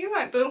 Are you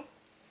right, boo?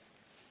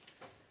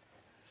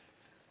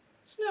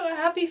 It's not a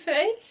happy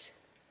face.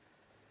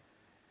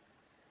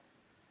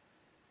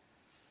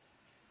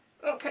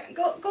 Okay,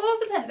 go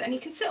over there then. You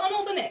can sit on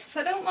all the knits,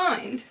 I don't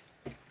mind.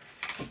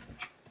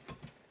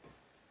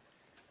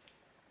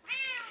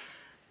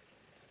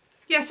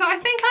 Yeah, so I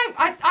think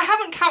I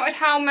haven't counted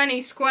how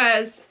many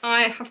squares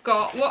I have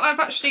got. What I've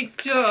actually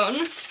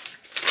done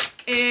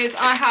is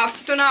I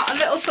have done out a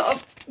little sort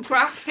of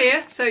graph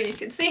here so you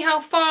can see how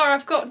far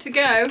I've got to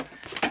go,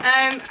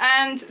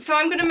 and so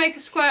I'm going to make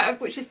a square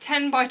which is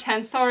 10 by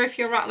 10. Sorry if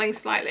you're rattling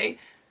slightly.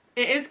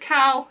 It is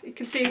Cal, you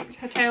can see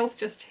her tail's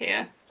just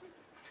here.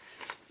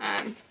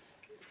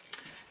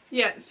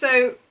 Yeah,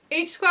 so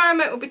each square I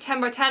make will be 10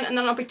 by 10, and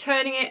then I'll be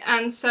turning it,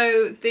 and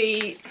so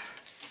the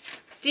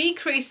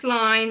decreased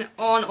line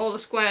on all the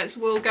squares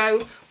will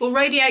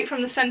radiate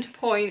from the centre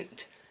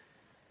point.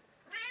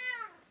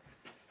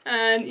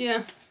 And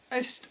yeah,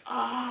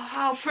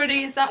 how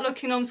pretty is that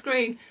looking on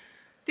screen?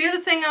 The other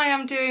thing I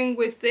am doing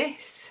with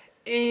this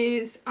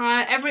is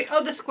every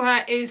other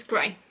square is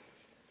grey.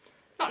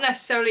 Not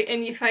necessarily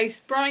in your face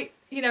bright,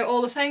 you know,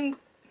 all the same.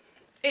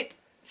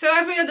 So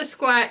every other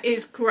square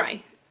is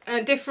grey.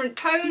 Different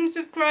tones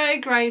of grey,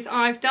 greys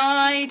I've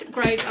dyed,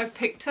 greys I've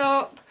picked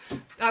up.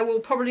 I will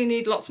probably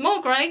need lots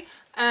more grey.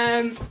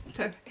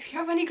 So if you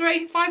have any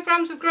grey, 5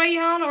 grams of grey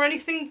yarn or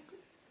anything,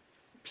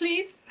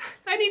 please.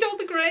 I need all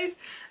the greys.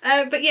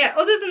 But yeah,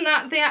 other than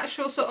that, the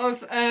actual sort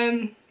of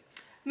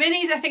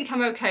minis I think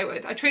I'm okay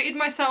with. I treated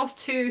myself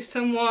to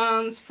some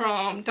ones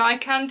from Die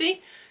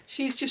Candy.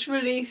 She's just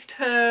released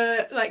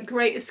her like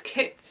greatest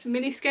kits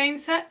mini skein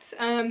sets.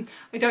 I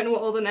don't know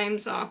what all the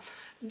names are.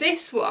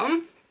 This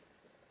one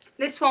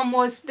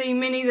was the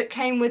mini that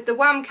came with the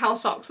wang cal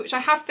socks, which I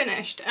have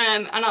finished,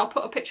 and I'll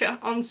put a picture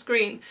on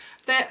screen.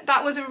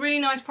 That was a really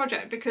nice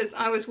project because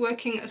I was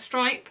working a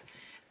stripe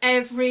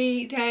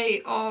every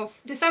day of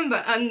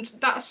December, and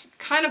that's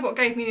kind of what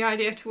gave me the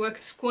idea to work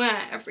a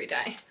square every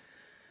day.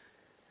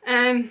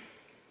 So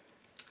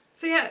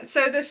yeah,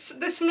 so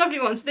there's some lovely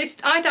ones.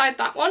 I dyed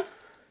that one,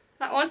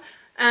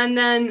 and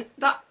then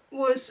that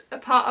was a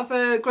part of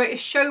a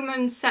Greatest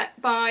Showman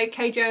set by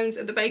Kay Jones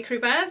at the Bakery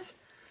Bears.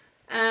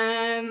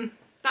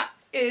 That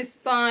is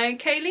by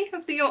Kaylee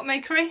of the York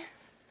Makery.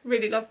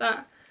 Really love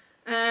that.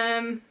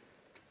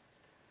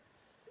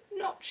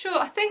 Not sure,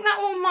 I think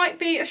that one might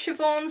be a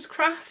Siobhan's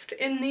Craft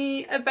in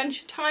the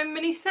Adventure Time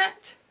mini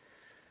set.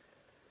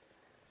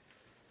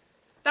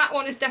 That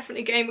one is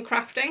definitely Gamer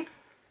Crafting.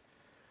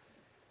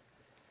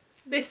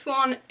 This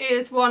one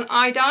is one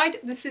I dyed.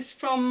 This is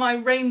from my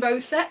rainbow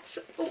sets.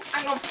 Oh,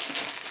 hang on.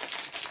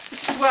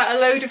 This is where a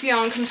load of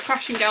yarn comes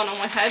crashing down on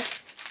my head.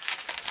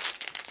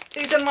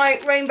 These are my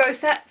rainbow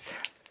sets.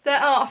 There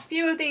are a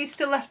few of these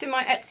still left in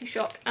my Etsy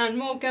shop and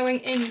more going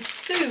in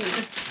soon.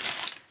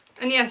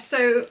 And yes,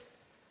 so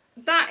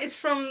that is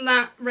from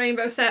that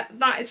rainbow set,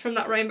 that is from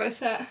that rainbow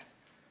set.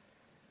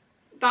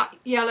 That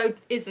yellow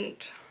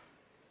isn't.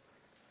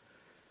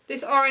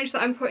 This orange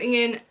that I'm putting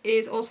in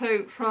is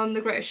also from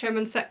the Greatest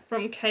Showman set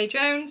from Kay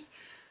Jones.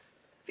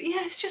 But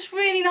yeah, it's just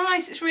really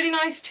nice. It's really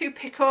nice to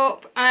pick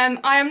up.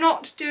 I am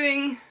not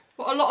doing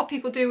what a lot of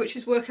people do, which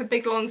is work a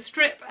big long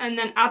strip and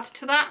then add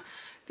to that,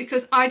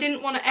 because I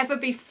didn't want to ever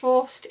be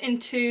forced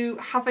into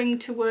having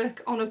to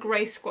work on a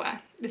grey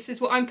square. This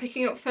is what I'm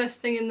picking up first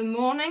thing in the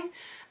morning,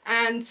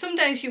 and some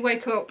days you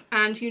wake up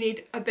and you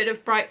need a bit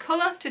of bright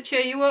colour to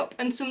cheer you up,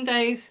 and some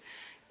days,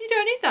 you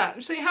don't need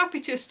that. So you're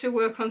happy just to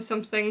work on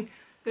something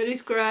that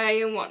is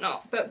grey and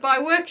whatnot. But by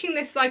working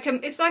this like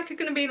it's like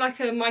going to be like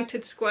a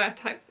mitered square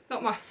type,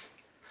 not my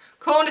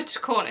corner to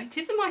corner. It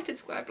is a mitered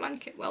square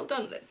blanket. Well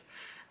done, Liz.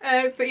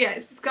 But yeah,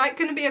 it's like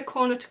going to be a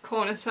corner to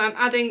corner. So I'm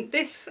adding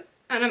this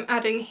and I'm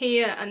adding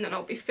here, and then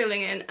I'll be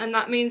filling in, and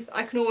that means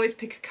I can always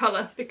pick a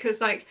colour,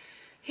 because like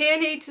here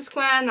needs a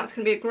square and that's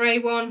going to be a grey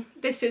one.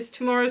 This is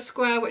tomorrow's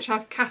square, which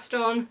I've cast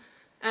on.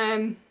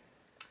 I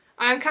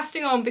am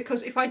casting on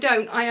because if I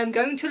don't, I am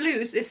going to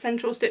lose this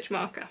central stitch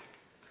marker.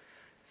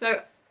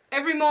 So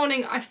every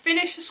morning I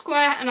finish a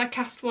square and I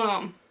cast one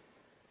on,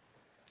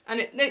 and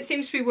it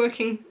seems to be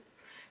working.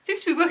 It seems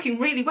to be working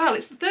really well.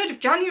 It's the 3rd of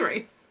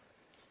January.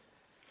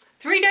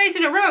 3 days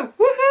in a row.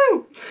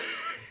 Woohoo!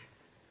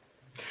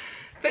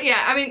 But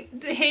yeah, I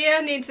mean,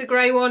 here needs a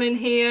grey one in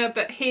here,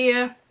 but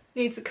here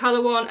needs a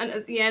colour one, and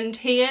at the end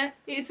here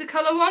needs a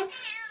colour one.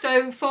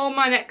 So for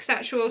my next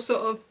actual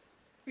sort of,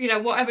 you know,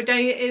 whatever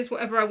day it is,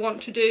 whatever I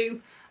want to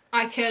do,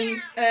 I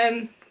can,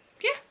 yeah,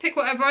 pick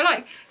whatever I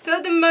like. So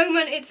at the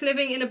moment it's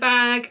living in a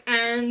bag,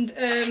 and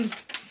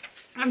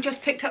I've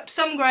just picked up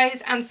some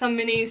greys and some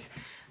minis.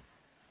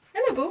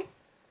 Hello, boo.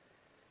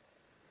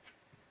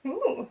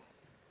 Ooh.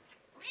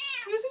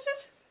 What is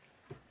this?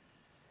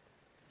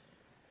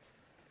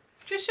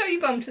 Just show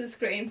your bum to the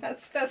screen.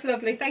 That's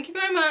lovely. Thank you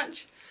very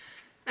much.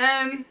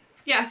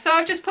 Yeah, so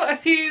I've just put a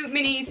few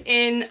minis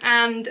in,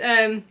 and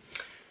as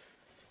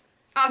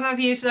I've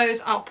used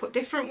those, I'll put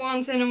different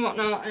ones in and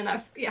whatnot.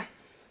 And yeah.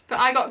 But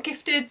I got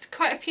gifted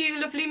quite a few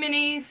lovely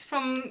minis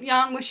from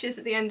Yarn Wishes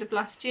at the end of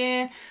last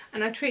year,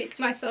 and I treated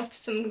myself to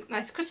some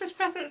nice Christmas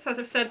presents, as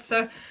I said.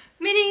 So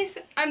minis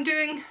I'm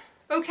doing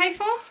okay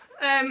for.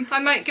 I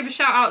might give a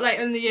shout out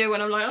later in the year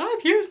when I'm like,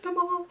 I've used them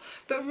all.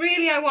 But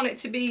really I want it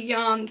to be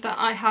yarn that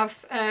I have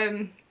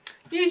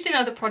used in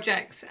other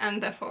projects,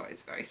 and therefore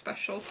it's very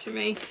special to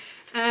me.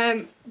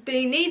 The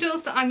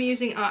needles that I'm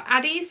using are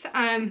Addies.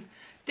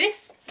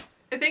 This,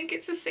 I think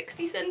it's a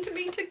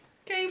 60cm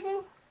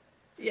cable.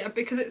 Yeah,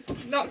 because it's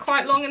not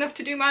quite long enough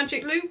to do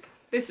magic loop.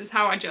 This is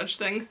how I judge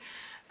things.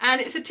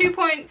 And it's a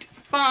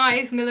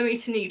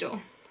 2.5mm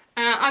needle.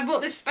 I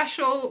bought this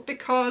special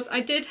because I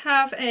did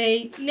have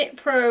a Knit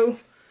Pro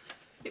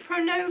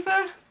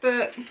Nova,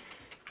 but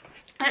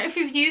I don't know if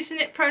you've used the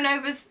Knit Pro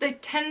Novas. They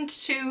tend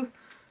to,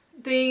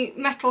 the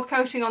metal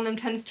coating on them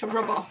tends to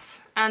rub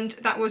off, and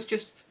that was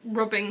just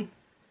rubbing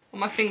on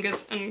my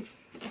fingers, and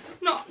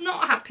not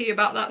happy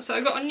about that. So I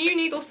got a new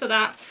needle for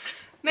that,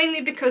 mainly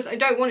because I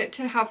don't want it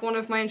to have one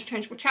of my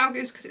interchangeable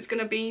chalgoos, because it's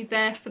going to be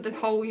there for the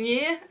whole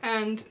year,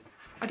 and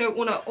I don't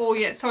want to all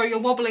year. Sorry, you're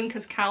wobbling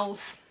because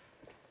Cal's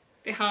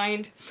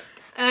behind.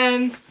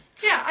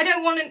 Yeah, I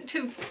don't want it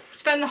to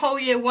spend the whole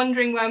year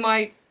wondering where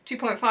my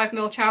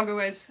 2.5mm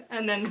chalgo is,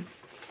 and then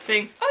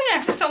think, oh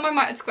yeah, it's on my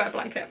mitered square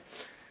blanket.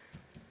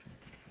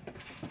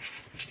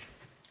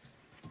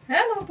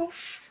 Hello.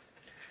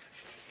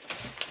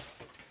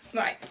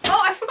 Right.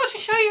 Oh, I forgot to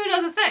show you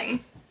another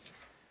thing.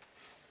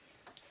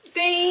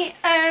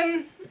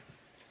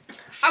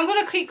 I'm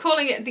going to keep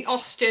calling it the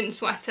Auster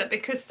sweater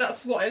because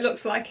that's what it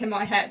looks like in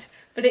my head.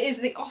 But it is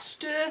the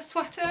Auster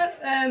sweater,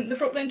 the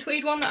Brooklyn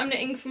tweed one that I'm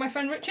knitting for my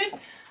friend Richard.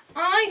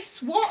 I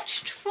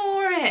swatched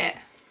for it.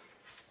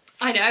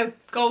 I know,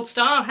 gold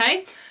star,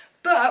 hey?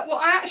 But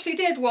what I actually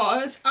did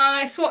was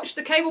I swatched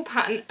the cable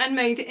pattern and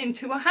made it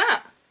into a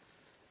hat.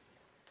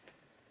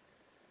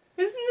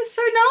 Isn't this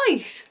so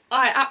nice?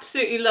 I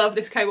absolutely love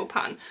this cable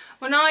pattern.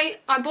 When I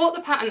bought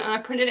the pattern and I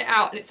printed it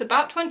out, and it's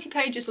about 20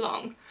 pages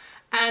long,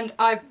 and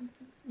I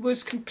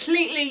was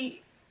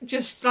completely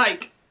just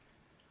like,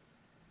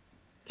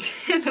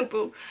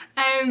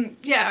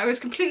 yeah, I was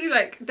completely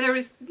like, there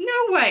is no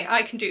way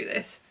I can do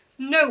this.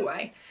 No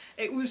way.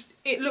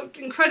 It looked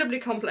incredibly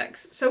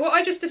complex. So what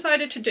I just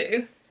decided to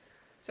do,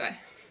 sorry.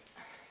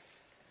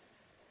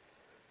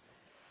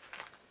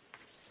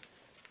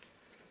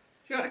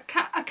 Do you want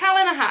a cal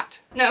and a hat?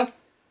 No,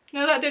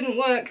 that didn't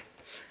work.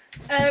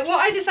 What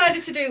I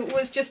decided to do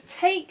was just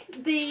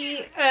take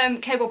the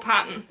cable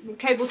pattern, the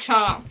cable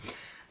chart,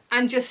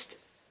 and just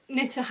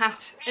knit a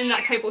hat in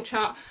that cable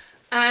chart.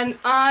 And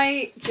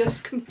I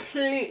just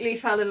completely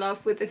fell in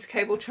love with this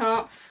cable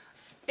chart.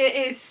 It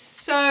is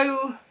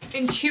so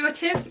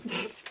intuitive.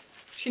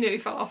 She nearly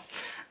fell off.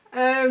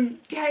 Yeah,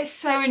 it's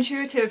so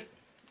intuitive.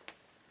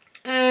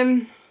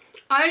 I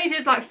only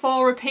did like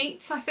 4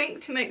 repeats, I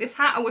think, to make this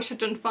hat. I wish I'd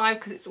done 5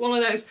 because it's one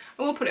of those.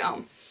 I will put it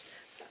on.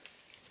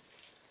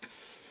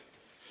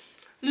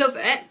 Love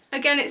it.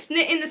 Again, it's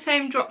knit in the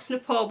same Drops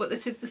Nepal, but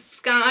this is the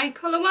Sky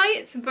colourway.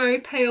 It's a very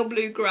pale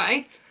blue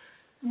grey.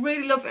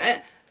 Really love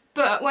it.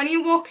 But when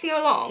you're walking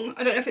along,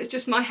 I don't know if it's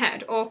just my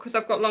head or because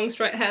I've got long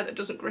straight hair that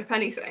doesn't grip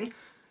anything,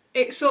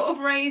 it sort of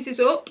raises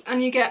up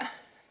and you get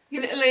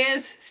your little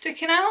ears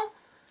sticking out.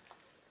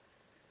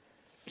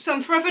 So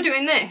I'm forever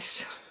doing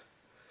this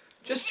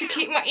just to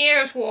keep my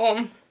ears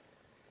warm.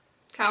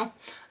 Cal.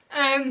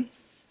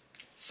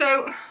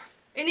 So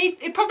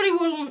it probably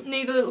will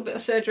need a little bit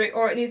of surgery,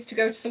 or it needs to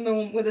go to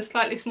someone with a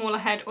slightly smaller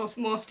head or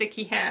some more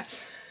sticky hair.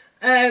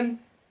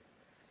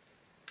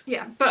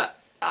 Yeah, but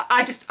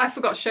I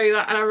forgot to show you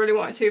that, and I really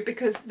wanted to,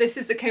 because this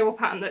is the cable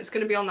pattern that's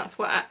going to be on that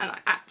sweater, and I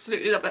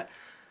absolutely love it.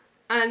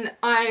 And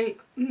I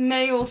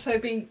may also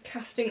be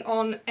casting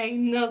on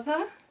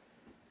another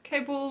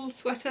cable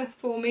sweater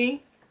for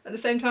me at the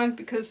same time,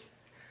 because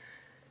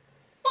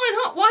why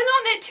not? Why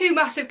not knit two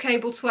massive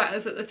cable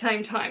sweaters at the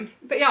same time?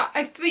 But yeah,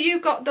 for you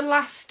got the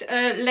last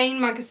Lane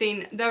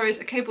magazine, there is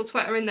a cable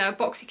sweater in there, a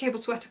boxy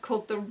cable sweater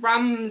called the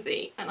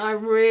Ramsey, and I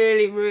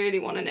really, really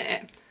want to knit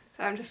it.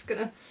 So I'm just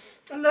gonna,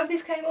 I love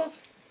these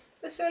cables,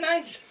 they're so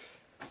nice.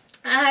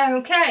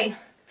 Okay.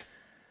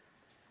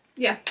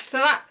 Yeah, so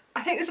that,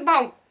 I think there's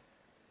about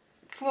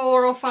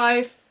 4 or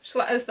 5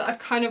 sweaters that I've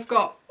kind of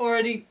got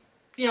already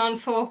yarn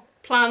for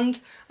planned.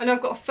 I know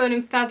I've got a fern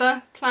and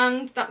feather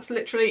planned, that's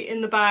literally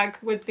in the bag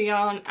with the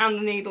yarn and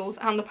the needles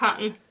and the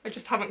pattern. I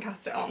just haven't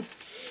cast it on.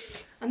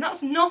 And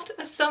that's not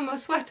a summer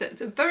sweater,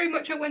 it's very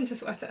much a winter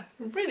sweater.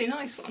 A really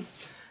nice one.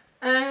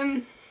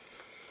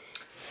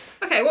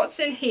 Okay, what's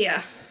in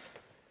here?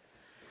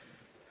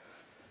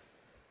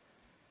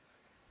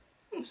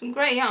 Oh, some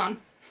grey yarn.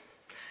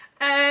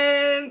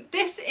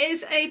 This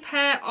is a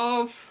pair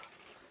of,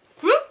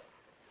 whoop,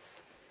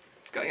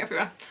 it's going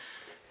everywhere.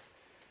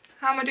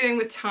 How am I doing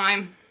with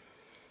time?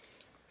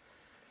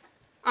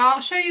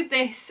 I'll show you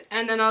this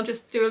and then I'll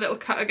just do a little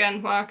cut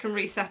again where I can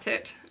reset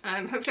it.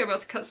 Hopefully I'll be able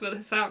to cut some of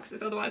this out,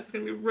 because otherwise it's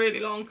going to be really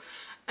long.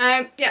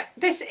 Yeah,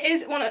 this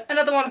is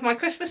another one of my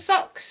Christmas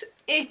socks.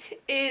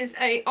 It is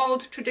a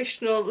old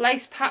traditional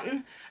lace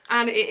pattern,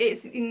 and it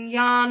is in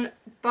yarn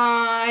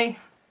by,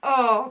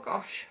 oh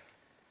gosh.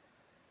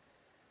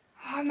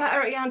 Oh, I met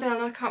her at Yarndale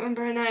and I can't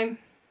remember her name.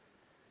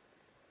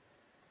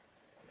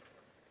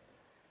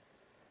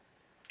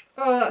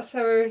 Oh, that's so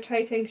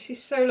irritating.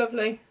 She's so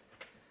lovely.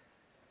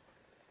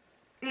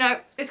 No,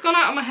 it's gone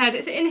out of my head.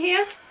 Is it in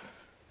here?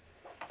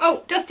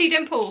 Oh, Dusty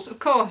Dimples, of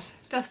course.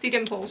 Dusty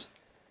Dimples.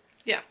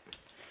 Yeah.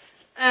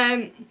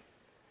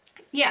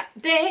 Yeah,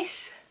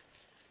 this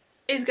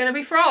is going to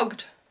be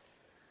frogged.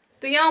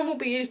 The yarn will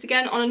be used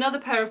again on another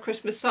pair of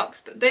Christmas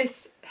socks, but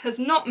this has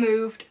not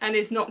moved and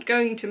is not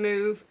going to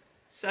move.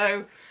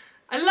 So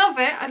I love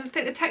it. I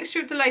think the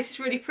texture of the lace is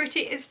really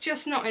pretty. It's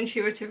just not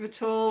intuitive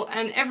at all,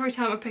 and every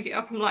time I pick it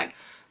up I'm like,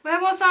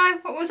 where was I?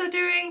 What was I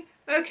doing?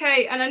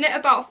 Okay, and I knit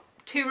about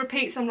 2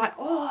 repeats. I'm like,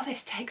 oh,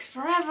 this takes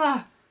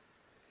forever.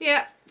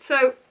 Yeah,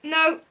 so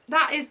no,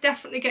 that is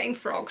definitely getting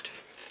frogged.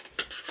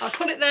 I'll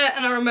put it there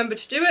and I'll remember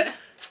to do it.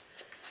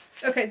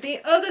 Okay, the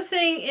other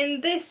thing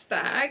in this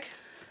bag,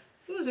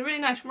 ooh, it's a really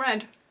nice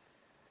red.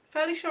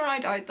 Fairly sure I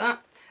dyed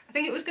that. I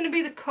think it was going to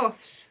be the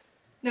cuffs,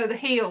 no, the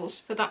heels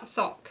for that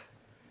sock.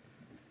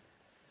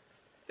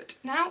 But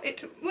now it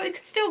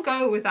can still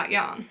go with that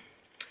yarn.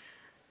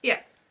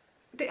 Yeah.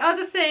 The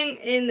other thing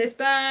in this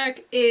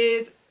bag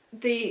is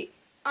the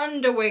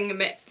Underwing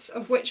mitts,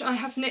 of which I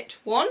have knit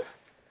 1.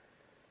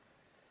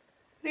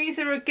 These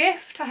are a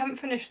gift. I haven't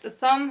finished the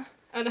thumb,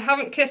 and I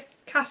haven't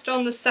cast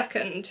on the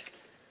second.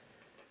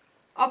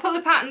 I'll put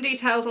the pattern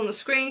details on the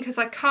screen because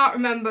I can't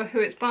remember who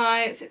it's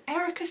by. Is it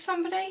Erica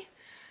somebody?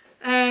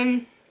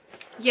 Yep.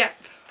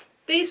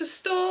 These were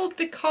stalled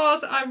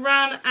because I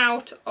ran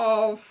out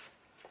of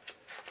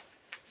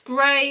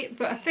grey,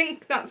 but I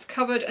think that's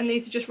covered and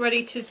these are just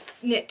ready to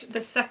knit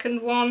the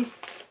second one.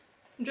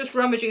 I'm just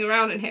rummaging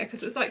around in here because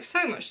there's like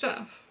so much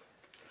stuff.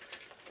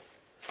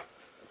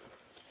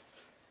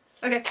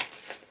 Okay,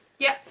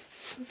 yeah,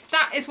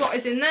 that is what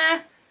is in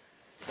there.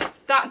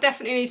 That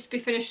definitely needs to be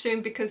finished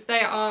soon because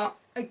they are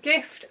a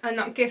gift and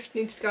that gift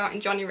needs to go out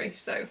in January,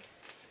 so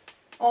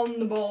on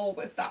the ball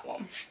with that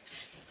one.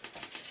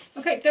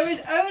 Okay, there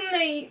is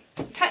only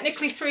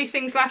technically 3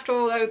 things left,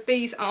 although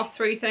these are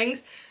 3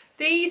 things.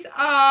 These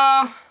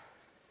are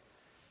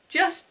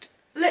just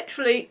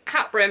literally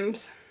hat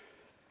brims.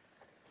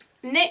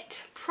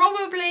 Knit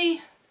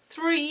probably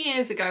 3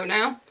 years ago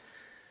now.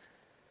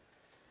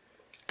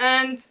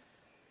 And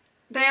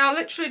they are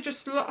literally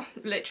just, why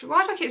do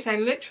I keep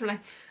saying literally?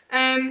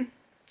 They're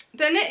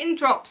knit in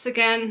drops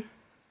again.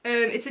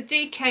 It's a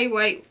DK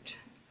weight,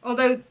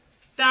 although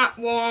that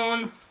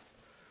one,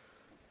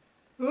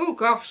 oh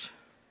gosh,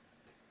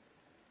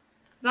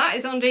 that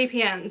is on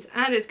DPNs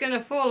and it's going to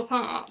fall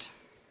apart.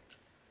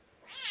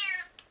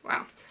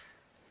 Wow.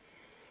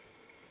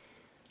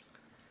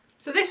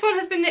 So this one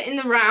has been knit in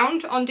the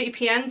round on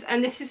DPNs,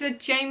 and this is a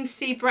James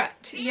C.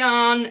 Brett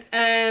yarn.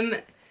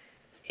 It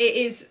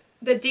is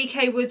the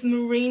DK with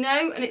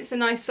merino, and it's a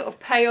nice sort of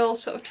pale,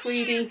 sort of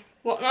tweedy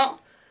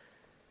whatnot.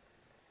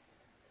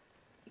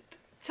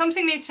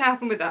 Something needs to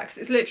happen with that because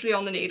it's literally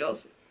on the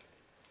needles.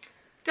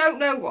 Don't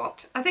know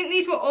what. I think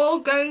these were all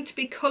going to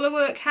be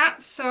colourwork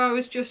hats, so I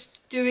was just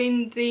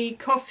doing the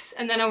cuffs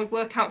and then I would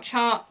work out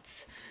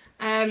charts.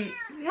 Hiya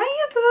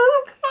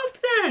boo, come up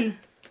then.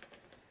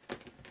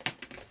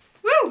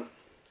 Woo!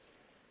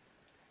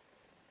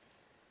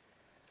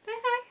 Say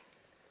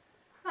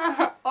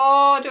hi.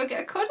 Oh, do I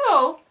get a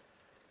cuddle?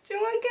 Do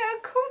I get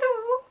a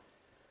cuddle?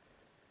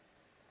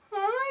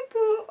 Hi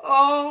boo.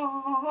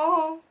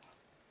 Oh.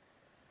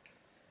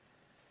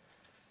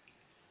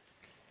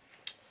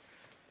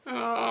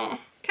 Oh.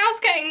 Cal's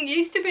getting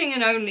used to being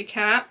an only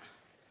cat.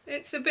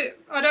 It's a bit,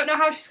 I don't know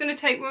how she's going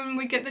to take when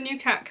we get the new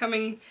cat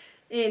coming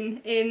in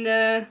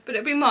but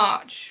it'll be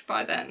March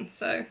by then,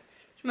 so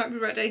she might be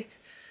ready.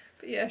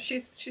 But yeah,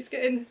 she's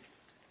getting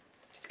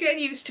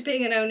used to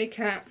being an only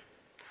cat.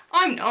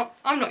 I'm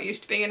not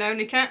used to being an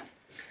only cat.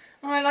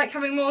 I like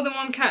having more than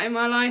one cat in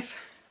my life.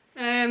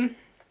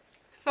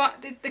 It's fun.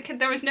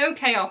 There is no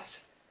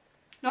chaos.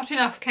 Not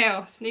enough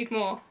chaos, need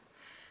more.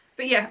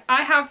 But yeah,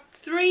 I have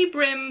 3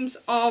 brims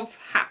of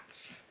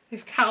hats,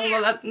 if Cal will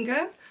let them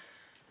go.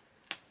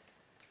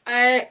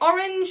 A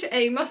orange,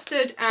 a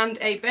mustard and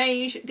a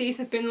beige. These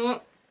have been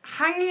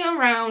hanging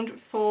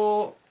around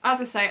for, as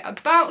I say,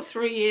 about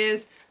 3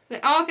 years. They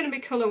are going to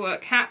be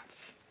colourwork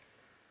hats.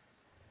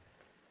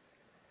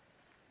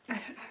 I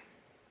don't know.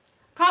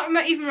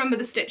 Can't even remember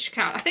the stitch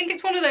count. I think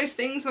it's one of those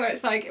things where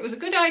it's like, it was a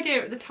good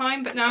idea at the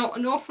time, but now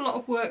an awful lot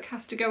of work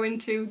has to go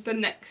into the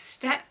next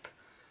step.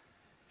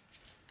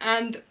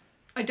 And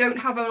I don't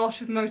have a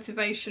lot of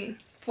motivation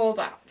for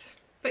that.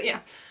 But yeah,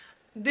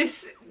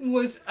 this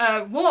was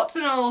warts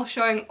and all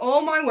showing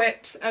all my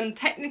whips, and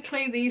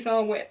technically these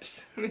are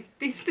whips. I mean,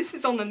 this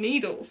is on the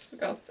needles, for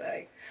God's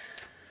sake.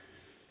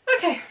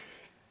 Okay,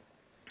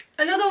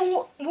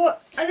 another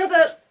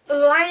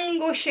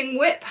languishing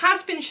whip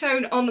has been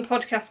shown on the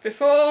podcast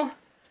before.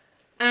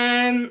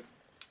 It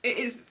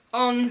is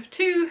on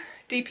 2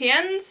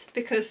 DPNs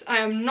because I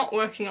am not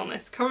working on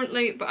this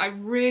currently, but I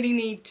really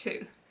need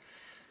to.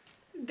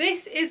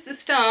 This is the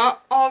start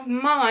of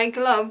my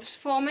gloves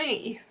for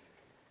me.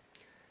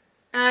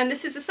 And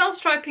this is a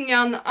self-striping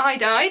yarn that I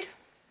dyed.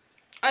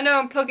 I know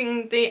I'm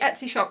plugging the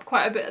Etsy shop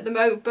quite a bit at the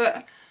moment,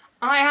 but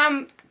I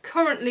am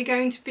currently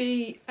going to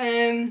be,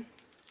 does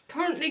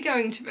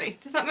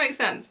that make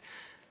sense?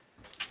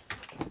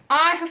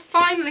 I have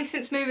finally,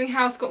 since moving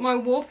house, got my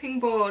warping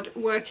board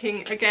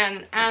working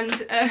again,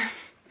 and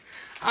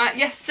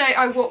yesterday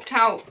I warped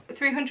out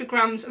 300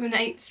 grams of an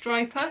 8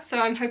 striper, so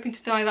I'm hoping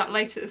to dye that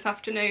later this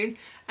afternoon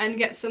and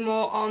get some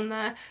more on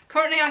there.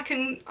 Currently I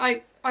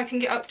can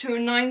get up to a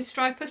 9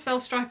 striper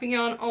self-striping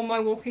yarn on my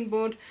warping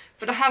board,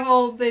 but I have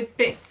all the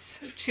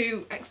bits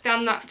to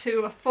extend that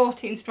to a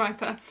 14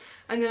 striper,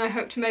 and then I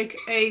hope to make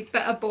a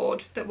better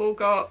board that will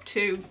go up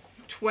to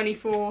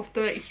 24,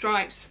 30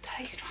 stripes.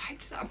 30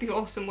 stripes, that would be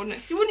awesome, wouldn't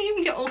it? You wouldn't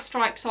even get all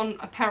stripes on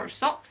a pair of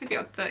socks if you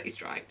had 30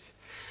 stripes.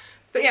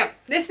 But yeah,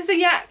 this is a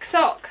yak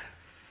sock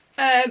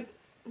 4-ply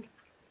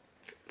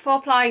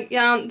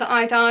yarn that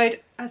I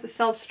dyed as a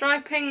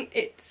self-striping.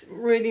 It's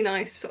really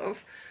nice, sort of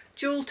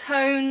jewel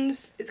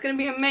tones. It's going to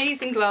be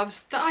amazing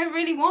gloves that I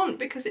really want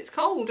because it's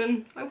cold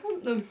and I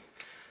want them.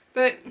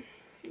 But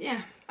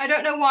yeah, I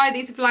don't know why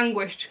these have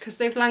languished, because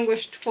they've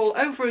languished for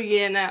over a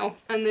year now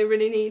and they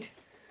really need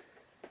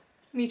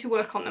me to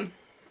work on them.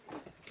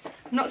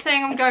 I'm not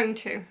saying I'm going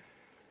to.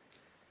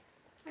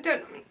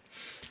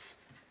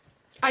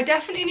 I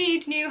definitely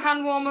need new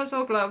hand warmers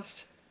or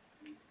gloves.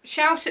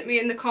 Shout at me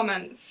in the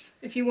comments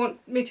if you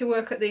want me to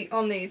work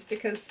on these,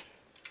 because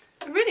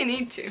I really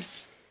need to.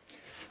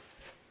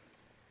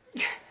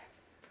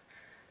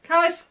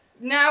 Callie's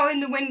now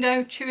in the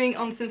window chewing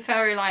on some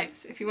fairy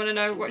lights, if you want to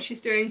know what she's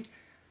doing.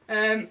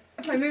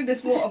 If I move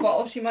this water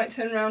bottle, she might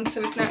turn around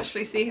so we can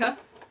actually see her.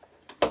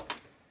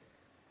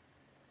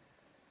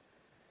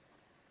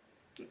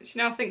 She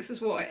now thinks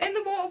there's water in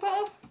the water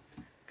bottle.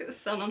 Look at the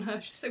sun on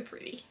her, she's so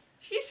pretty.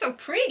 She's so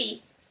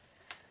pretty.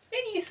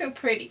 Ain't you so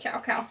pretty,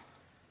 cow?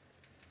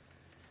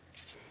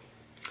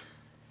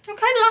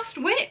 Okay, last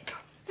whip.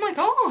 Oh my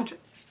god.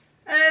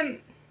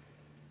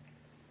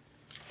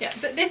 Yeah,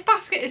 but this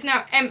basket is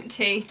now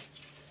empty,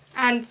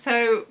 and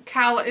so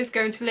Cal is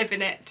going to live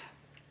in it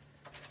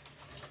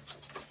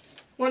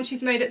once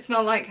she's made it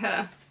smell like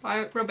her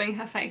by rubbing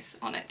her face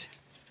on it.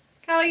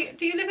 Callie,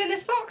 do you live in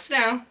this box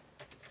now?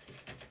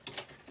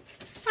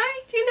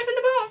 Hi, do you live in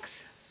the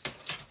box?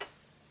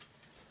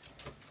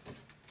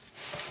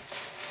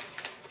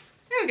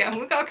 There we go,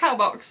 we've got a Cal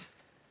box.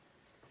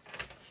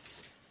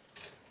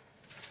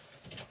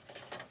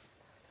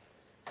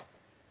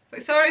 So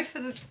sorry for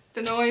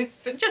the noise,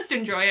 but just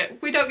enjoy it.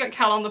 We don't get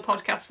Cal on the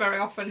podcast very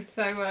often,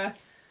 so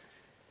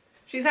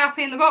she's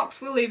happy in the box,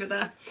 we'll leave it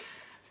there.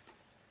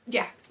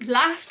 Yeah,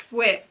 last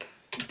whip.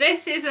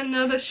 This is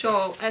another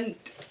shawl, and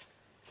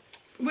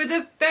with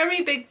a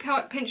very big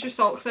pinch of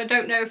salt, because I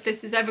don't know if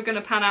this is ever going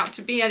to pan out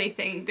to be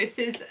anything. This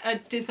is a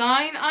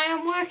design I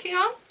am working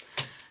on.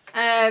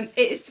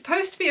 It is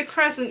supposed to be a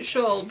crescent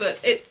shawl, but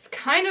it's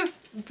kind of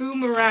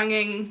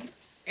boomeranging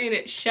in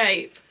its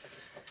shape.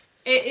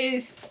 It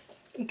is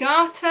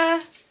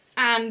garter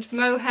and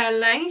mohair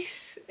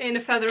lace in a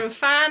feather and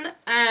fan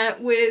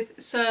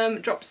with some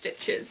drop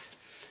stitches.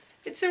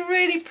 It's a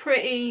really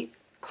pretty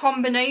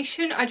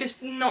combination. I'm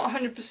just not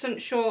 100%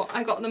 sure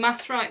I got the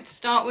maths right to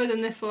start with,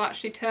 and this will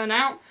actually turn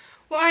out.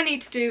 What I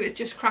need to do is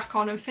just crack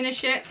on and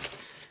finish it,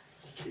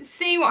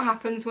 see what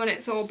happens when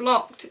it's all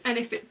blocked, and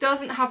if it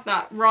doesn't have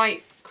that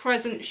right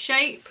crescent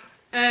shape,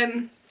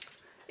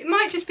 it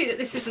might just be that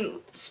this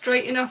isn't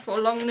straight enough or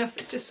long enough,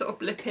 it's just sort of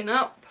blipping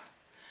up.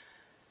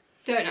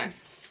 Don't know.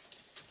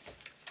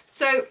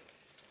 So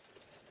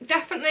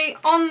definitely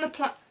on the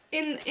plan,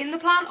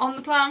 on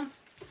the plan,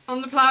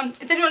 on the plan.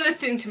 Is anyone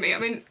listening to me? I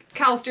mean,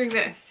 Cal's doing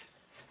this.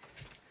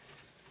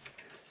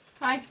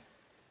 Hi.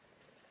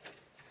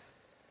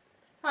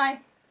 Hi.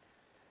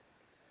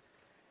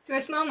 Do I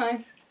smell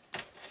nice?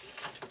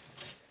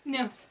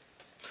 No.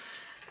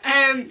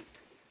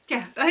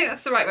 Yeah, I think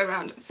that's the right way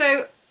around.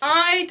 So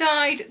I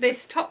dyed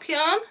this top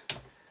yarn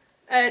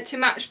to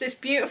match this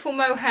beautiful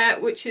mohair,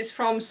 which is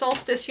from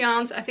Solstice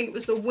Yarns. I think it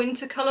was the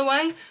winter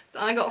colourway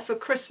that I got for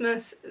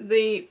Christmas,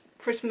 the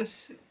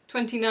Christmas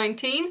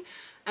 2019.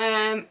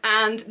 And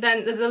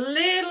then there's a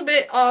little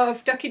bit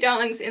of Ducky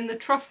Darlings in the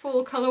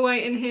truffle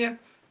colourway in here,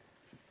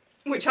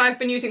 which I've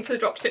been using for the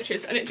drop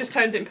stitches, and it just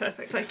tones in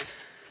perfectly.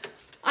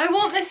 I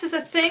want this as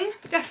a thing,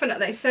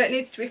 definitely, so it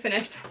needs to be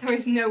finished. There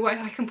is no way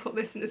I can put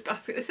this in this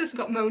basket. This hasn't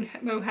got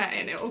mohair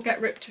in it, it'll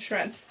get ripped to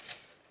shreds.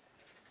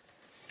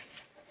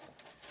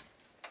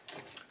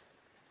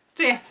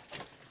 So yeah,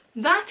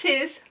 that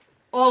is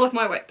all of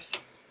my whips.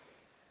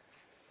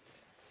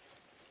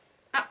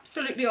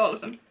 Absolutely all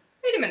of them.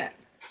 Wait a minute,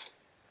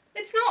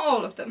 it's not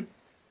all of them.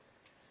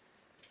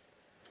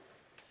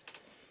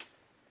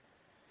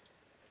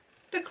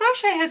 The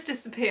crochet has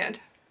disappeared.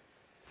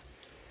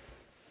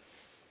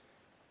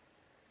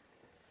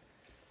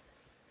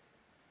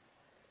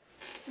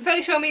 I'm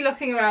fairly sure me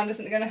looking around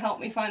isn't going to help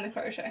me find the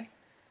crochet.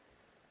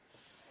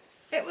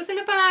 It was in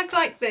a bag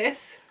like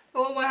this,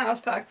 or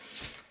warehouse bag.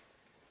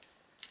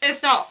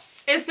 It's not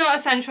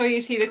essential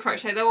you see the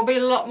crochet. There will be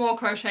a lot more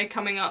crochet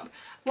coming up.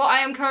 What I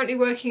am currently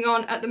working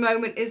on at the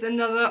moment is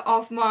another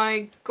of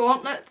my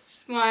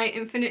gauntlets, my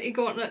infinity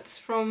gauntlets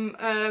from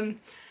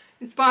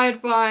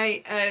inspired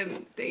by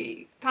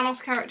the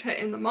Thanos character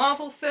in the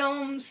Marvel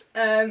films.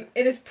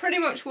 It is pretty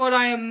much what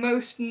I am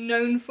most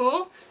known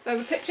for. Do I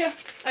have a picture?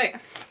 Oh yeah.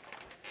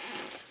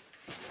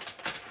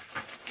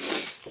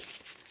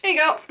 There you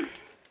go.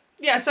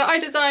 Yeah, so I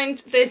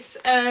designed this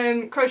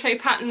crochet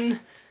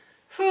pattern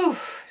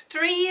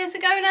 3 years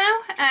ago now,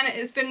 and it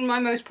has been my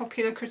most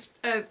popular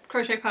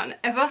crochet pattern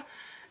ever.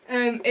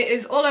 It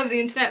is all over the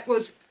internet,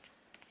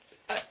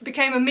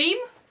 became a meme,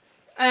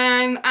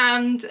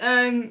 and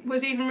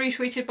was even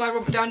retweeted by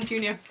Robert Downey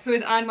Jr., who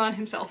is Iron Man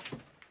himself.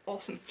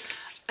 Awesome.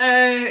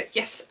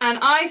 Yes, and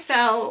I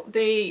sell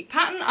the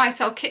pattern, I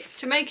sell kits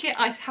to make it,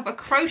 I have a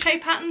crochet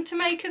pattern to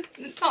make,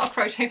 not a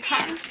crochet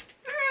pattern.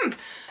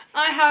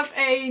 I have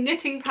a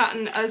knitting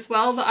pattern as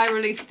well that I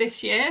released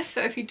this year,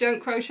 so if you don't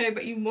crochet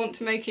but you want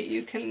to make it,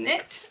 you can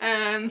knit.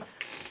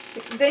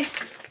 This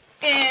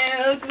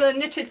is the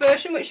knitted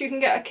version, which you can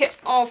get a kit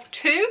of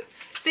 2.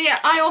 So yeah,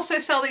 I also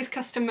sell these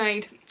custom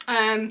made.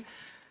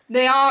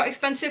 They are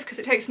expensive because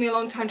it takes me a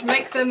long time to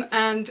make them,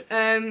 and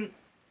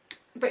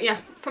but yeah,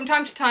 from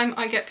time to time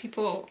I get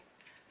people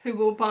who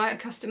will buy a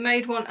custom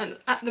made one, and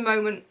at the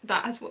moment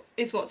that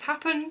is what's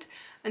happened.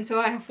 And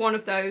so I have one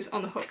of those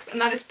on the hooks, and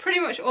that is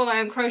pretty much all I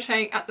am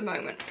crocheting at the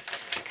moment.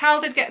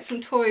 Cal did get some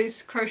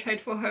toys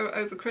crocheted for her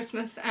over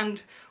Christmas,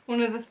 and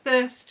one of the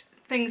first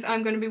things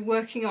I'm going to be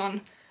working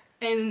on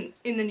in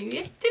the new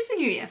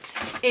year,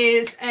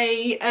 is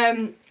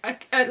I'm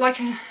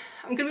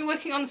going to be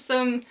working on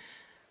some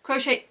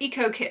crochet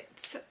eco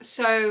kits,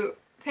 so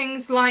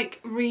things like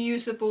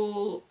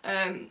reusable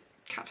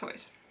cat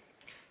toys.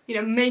 You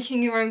know,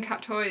 making your own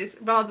cat toys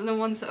rather than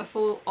ones that are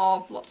full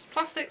of lots of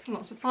plastics and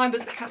lots of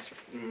fibres that cats,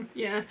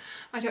 yeah,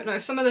 I don't know,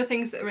 some of the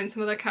things that are in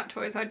some of the cat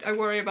toys, I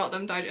worry about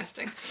them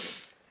digesting.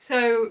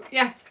 So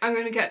yeah, I'm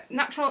going to get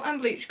natural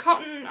and bleached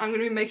cotton, I'm going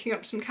to be making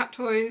up some cat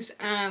toys,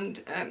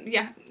 and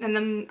yeah, and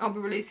then I'll be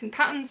releasing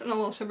patterns, and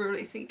I'll also be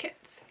releasing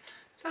kits.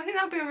 So I think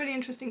that'll be a really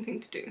interesting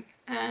thing to do.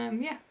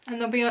 Yeah, and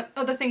there'll be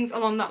other things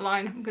along that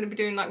line. I'm going to be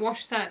doing like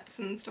wash sets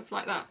and stuff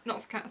like that.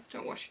 Not for cats,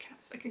 don't wash your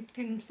cats, they can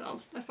clean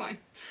themselves, they're fine.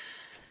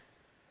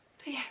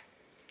 But yeah,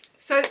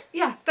 so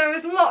yeah, there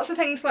is lots of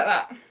things like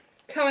that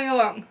coming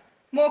along.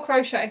 More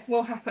crochet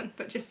will happen,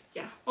 but just,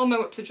 yeah, all my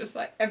whips are just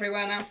like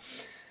everywhere now.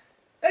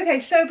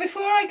 Okay, so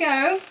before I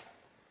go,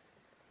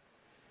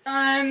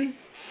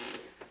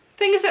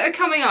 things that are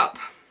coming up.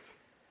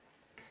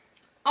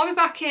 I'll be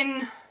back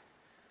in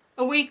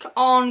a week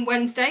on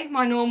Wednesday,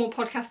 my normal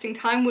podcasting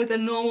time, with a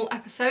normal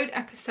episode,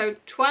 episode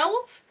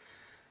 12.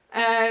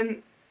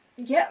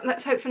 Yeah,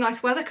 let's hope for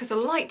nice weather, because the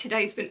light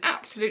today has been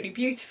absolutely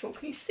beautiful.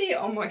 Can you see it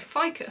on my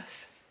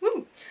ficus?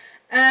 Woo!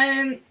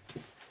 Cassie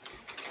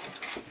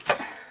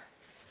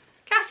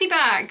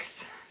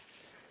bags.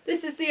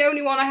 This is the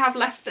only one I have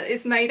left that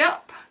is made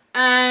up.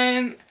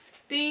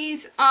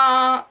 These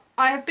are,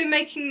 I have been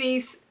making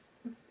these,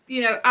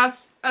 you know,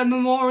 as a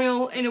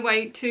memorial in a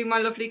way to my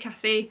lovely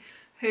Cassie,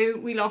 who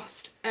we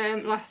lost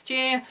last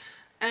year.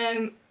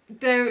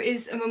 There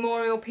is a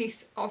memorial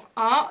piece of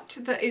art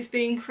that is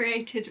being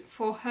created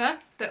for her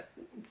that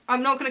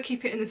I'm not going to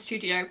keep it in the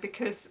studio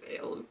because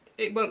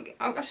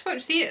I just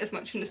won't see it as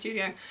much in the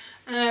studio.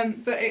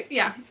 But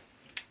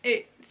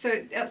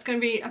so that's going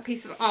to be a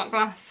piece of art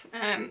glass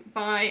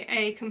by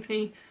a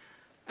company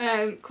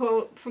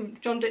called from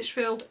John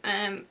Ditchfield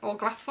or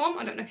Glassform.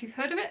 I don't know if you've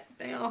heard of it.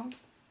 They are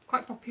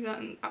quite popular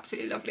and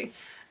absolutely lovely.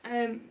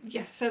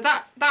 Yeah, so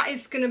that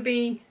is going to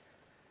be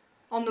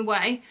on the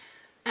way.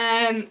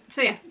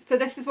 So yeah, so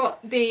this is what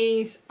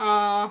these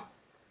are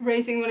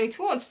raising money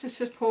towards, to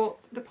support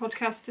the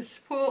podcast, to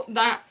support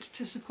that,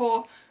 to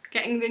support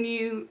getting the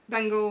new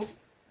Bengal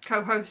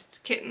co-host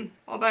kitten.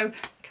 Although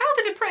Cal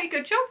did a pretty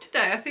good job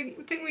today. I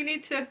think we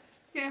need to,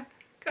 yeah,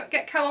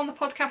 get Cal on the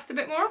podcast a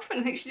bit more often.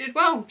 I think she did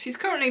well. She's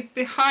currently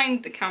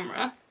behind the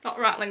camera, not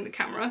rattling the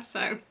camera,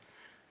 so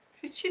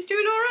she's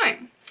doing all right.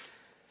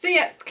 So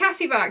yeah,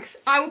 Cassie bags.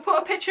 I will put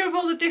a picture of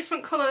all the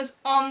different colours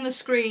on the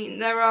screen.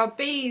 There are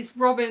bees,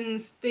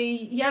 robins, the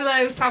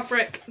yellow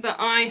fabric that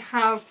I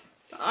have.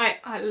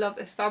 I love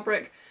this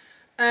fabric.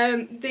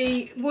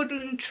 The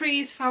woodland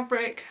trees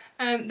fabric.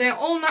 They're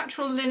all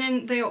natural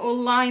linen. They are all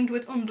lined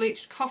with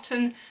unbleached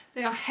cotton.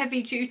 They are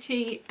heavy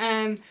duty.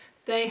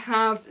 They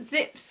have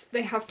zips.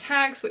 They have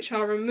tags which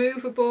are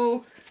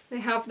removable. They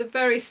have the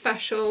very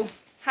special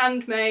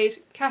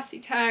handmade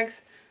Cassie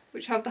tags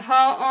which have the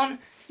heart on.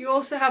 You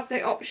also have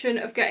the option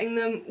of getting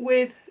them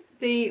with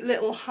the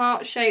little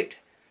heart-shaped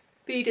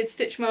beaded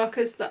stitch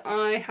markers that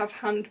I have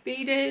hand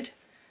beaded.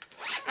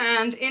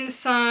 And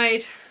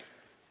inside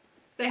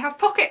they have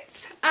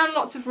pockets and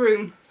lots of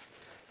room.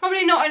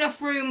 Probably not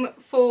enough room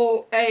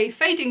for a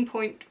fading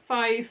point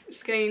 5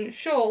 skein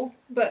shawl,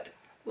 but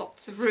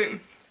lots of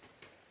room.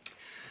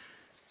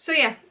 So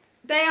yeah,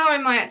 they are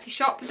in my Etsy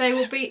shop. They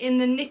will be in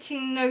the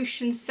Knitting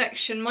Notions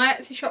section. My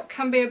Etsy shop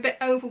can be a bit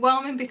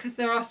overwhelming because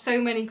there are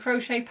so many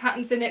crochet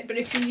patterns in it, but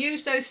if you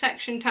use those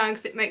section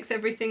tags it makes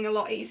everything a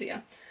lot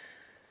easier.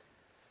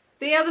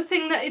 The other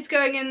thing that is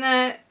going in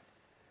there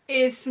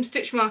is some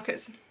stitch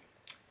markers.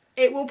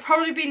 It will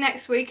probably be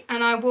next week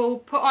and I will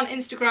put on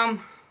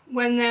Instagram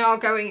when they are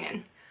going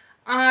in.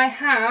 They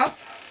are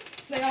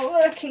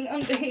lurking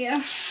under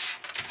here,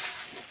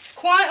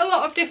 quite a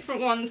lot of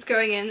different ones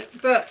going in,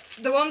 but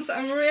the ones that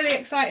I'm really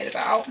excited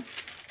about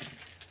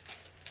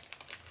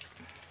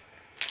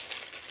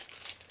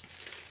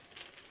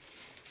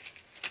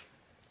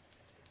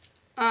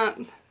I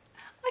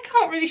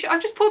can't really show. I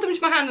just pulled them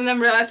into my hand and then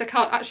realised I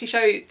can't actually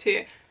show you to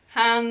you.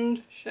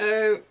 Hand,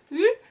 show.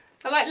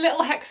 They're like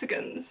little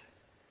hexagons.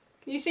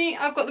 Can you see?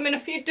 I've got them in a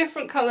few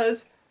different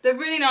colours. They're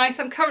really nice.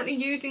 I'm currently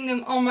using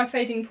them on my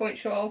fading point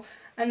shawl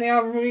and they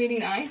are really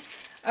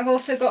nice. I've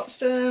also got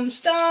some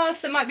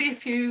stars. There might be a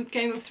few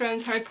Game of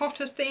Thrones, Harry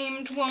Potter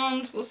themed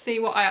ones. We'll see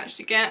what I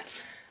actually get.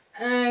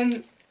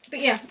 But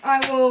yeah,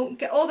 I will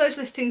get all those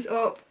listings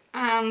up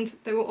and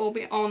they will all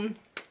be on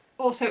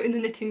also in the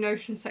Knitting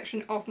Notion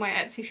section of my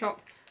Etsy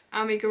shop,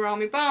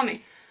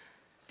 Amigurumi.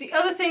 The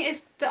other thing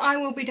is that I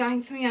will be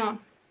dyeing some yarn.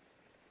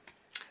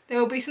 There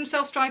will be some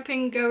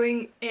self-striping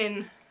going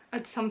in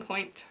at some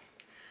point.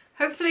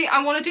 Hopefully,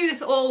 I want to do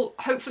this all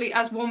hopefully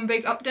as one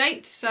big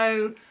update.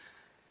 So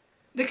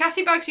the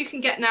Cassie bags you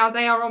can get now,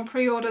 they are on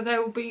pre-order. They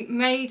will be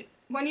made,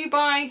 when you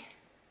buy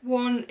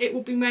one, it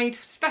will be made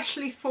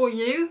specially for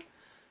you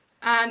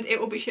and it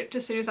will be shipped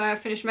as soon as I have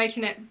finished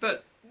making it,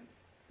 but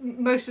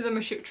most of them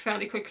are shipped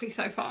fairly quickly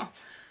so far.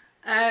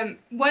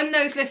 When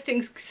those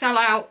listings sell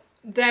out,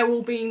 there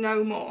will be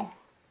no more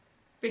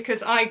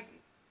because I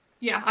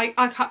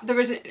can't, there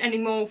isn't any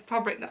more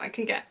fabric that I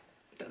can get.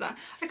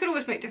 I could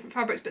always make different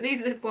fabrics, but these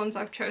are the ones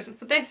I've chosen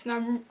for this and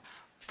I'm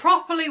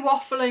properly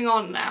waffling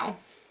on now.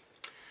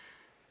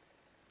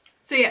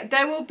 So yeah,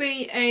 there will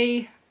be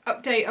a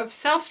update of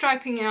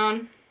self-striping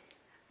yarn,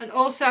 and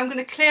also I'm going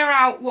to clear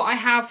out what I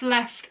have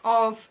left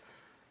of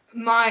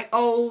my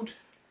old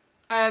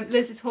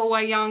Liz's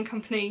Hallway Yarn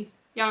Company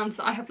yarns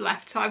that I have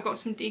left. So I've got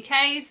some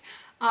DKs,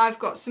 I've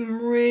got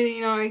some really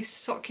nice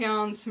sock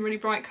yarns, some really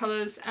bright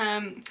colours,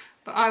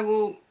 but I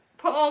will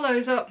put all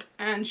those up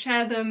and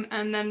share them,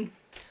 and then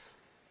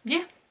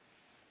yeah.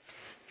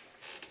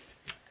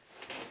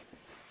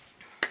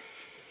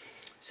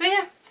 So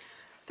yeah,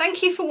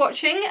 thank you for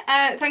watching.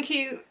 Thank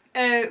you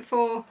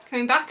for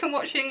coming back and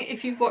watching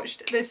if you've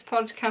watched this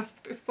podcast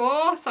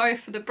before. Sorry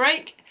for the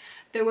break.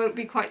 There won't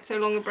be quite so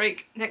long a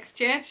break next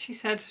year. She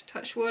said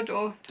touch wood,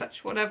 or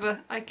touch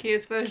whatever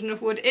IKEA's version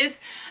of wood is.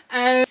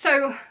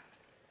 So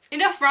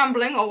enough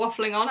rambling or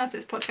waffling on, as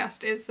this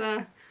podcast is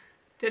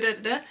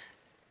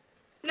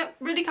No,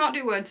 really can't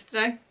do words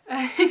today.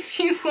 If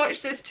you've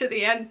watched this to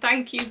the end,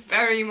 thank you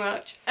very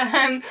much.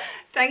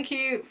 Thank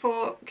you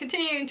for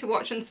continuing to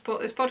watch and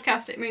support this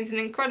podcast. It means an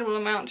incredible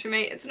amount to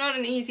me. It's not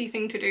an easy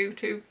thing to do,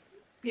 to,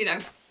 you know,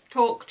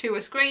 talk to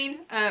a screen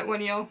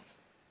when you're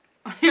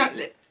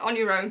on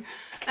your own.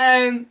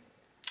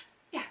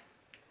 Yeah.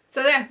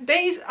 So there,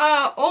 these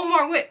are all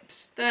my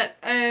whips that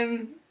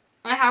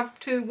I have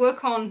to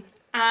work on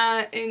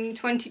in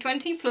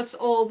 2020, plus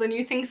all the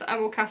new things that I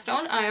will cast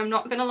on. I am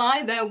not gonna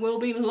lie, there will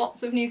be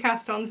lots of new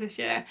cast-ons this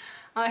year.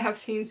 I have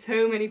seen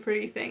so many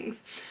pretty things.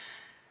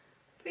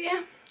 But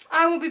yeah,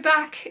 I will be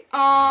back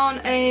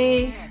on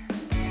a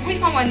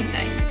week on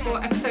Wednesday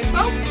for episode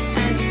 12,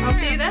 and I'll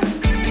see you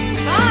then.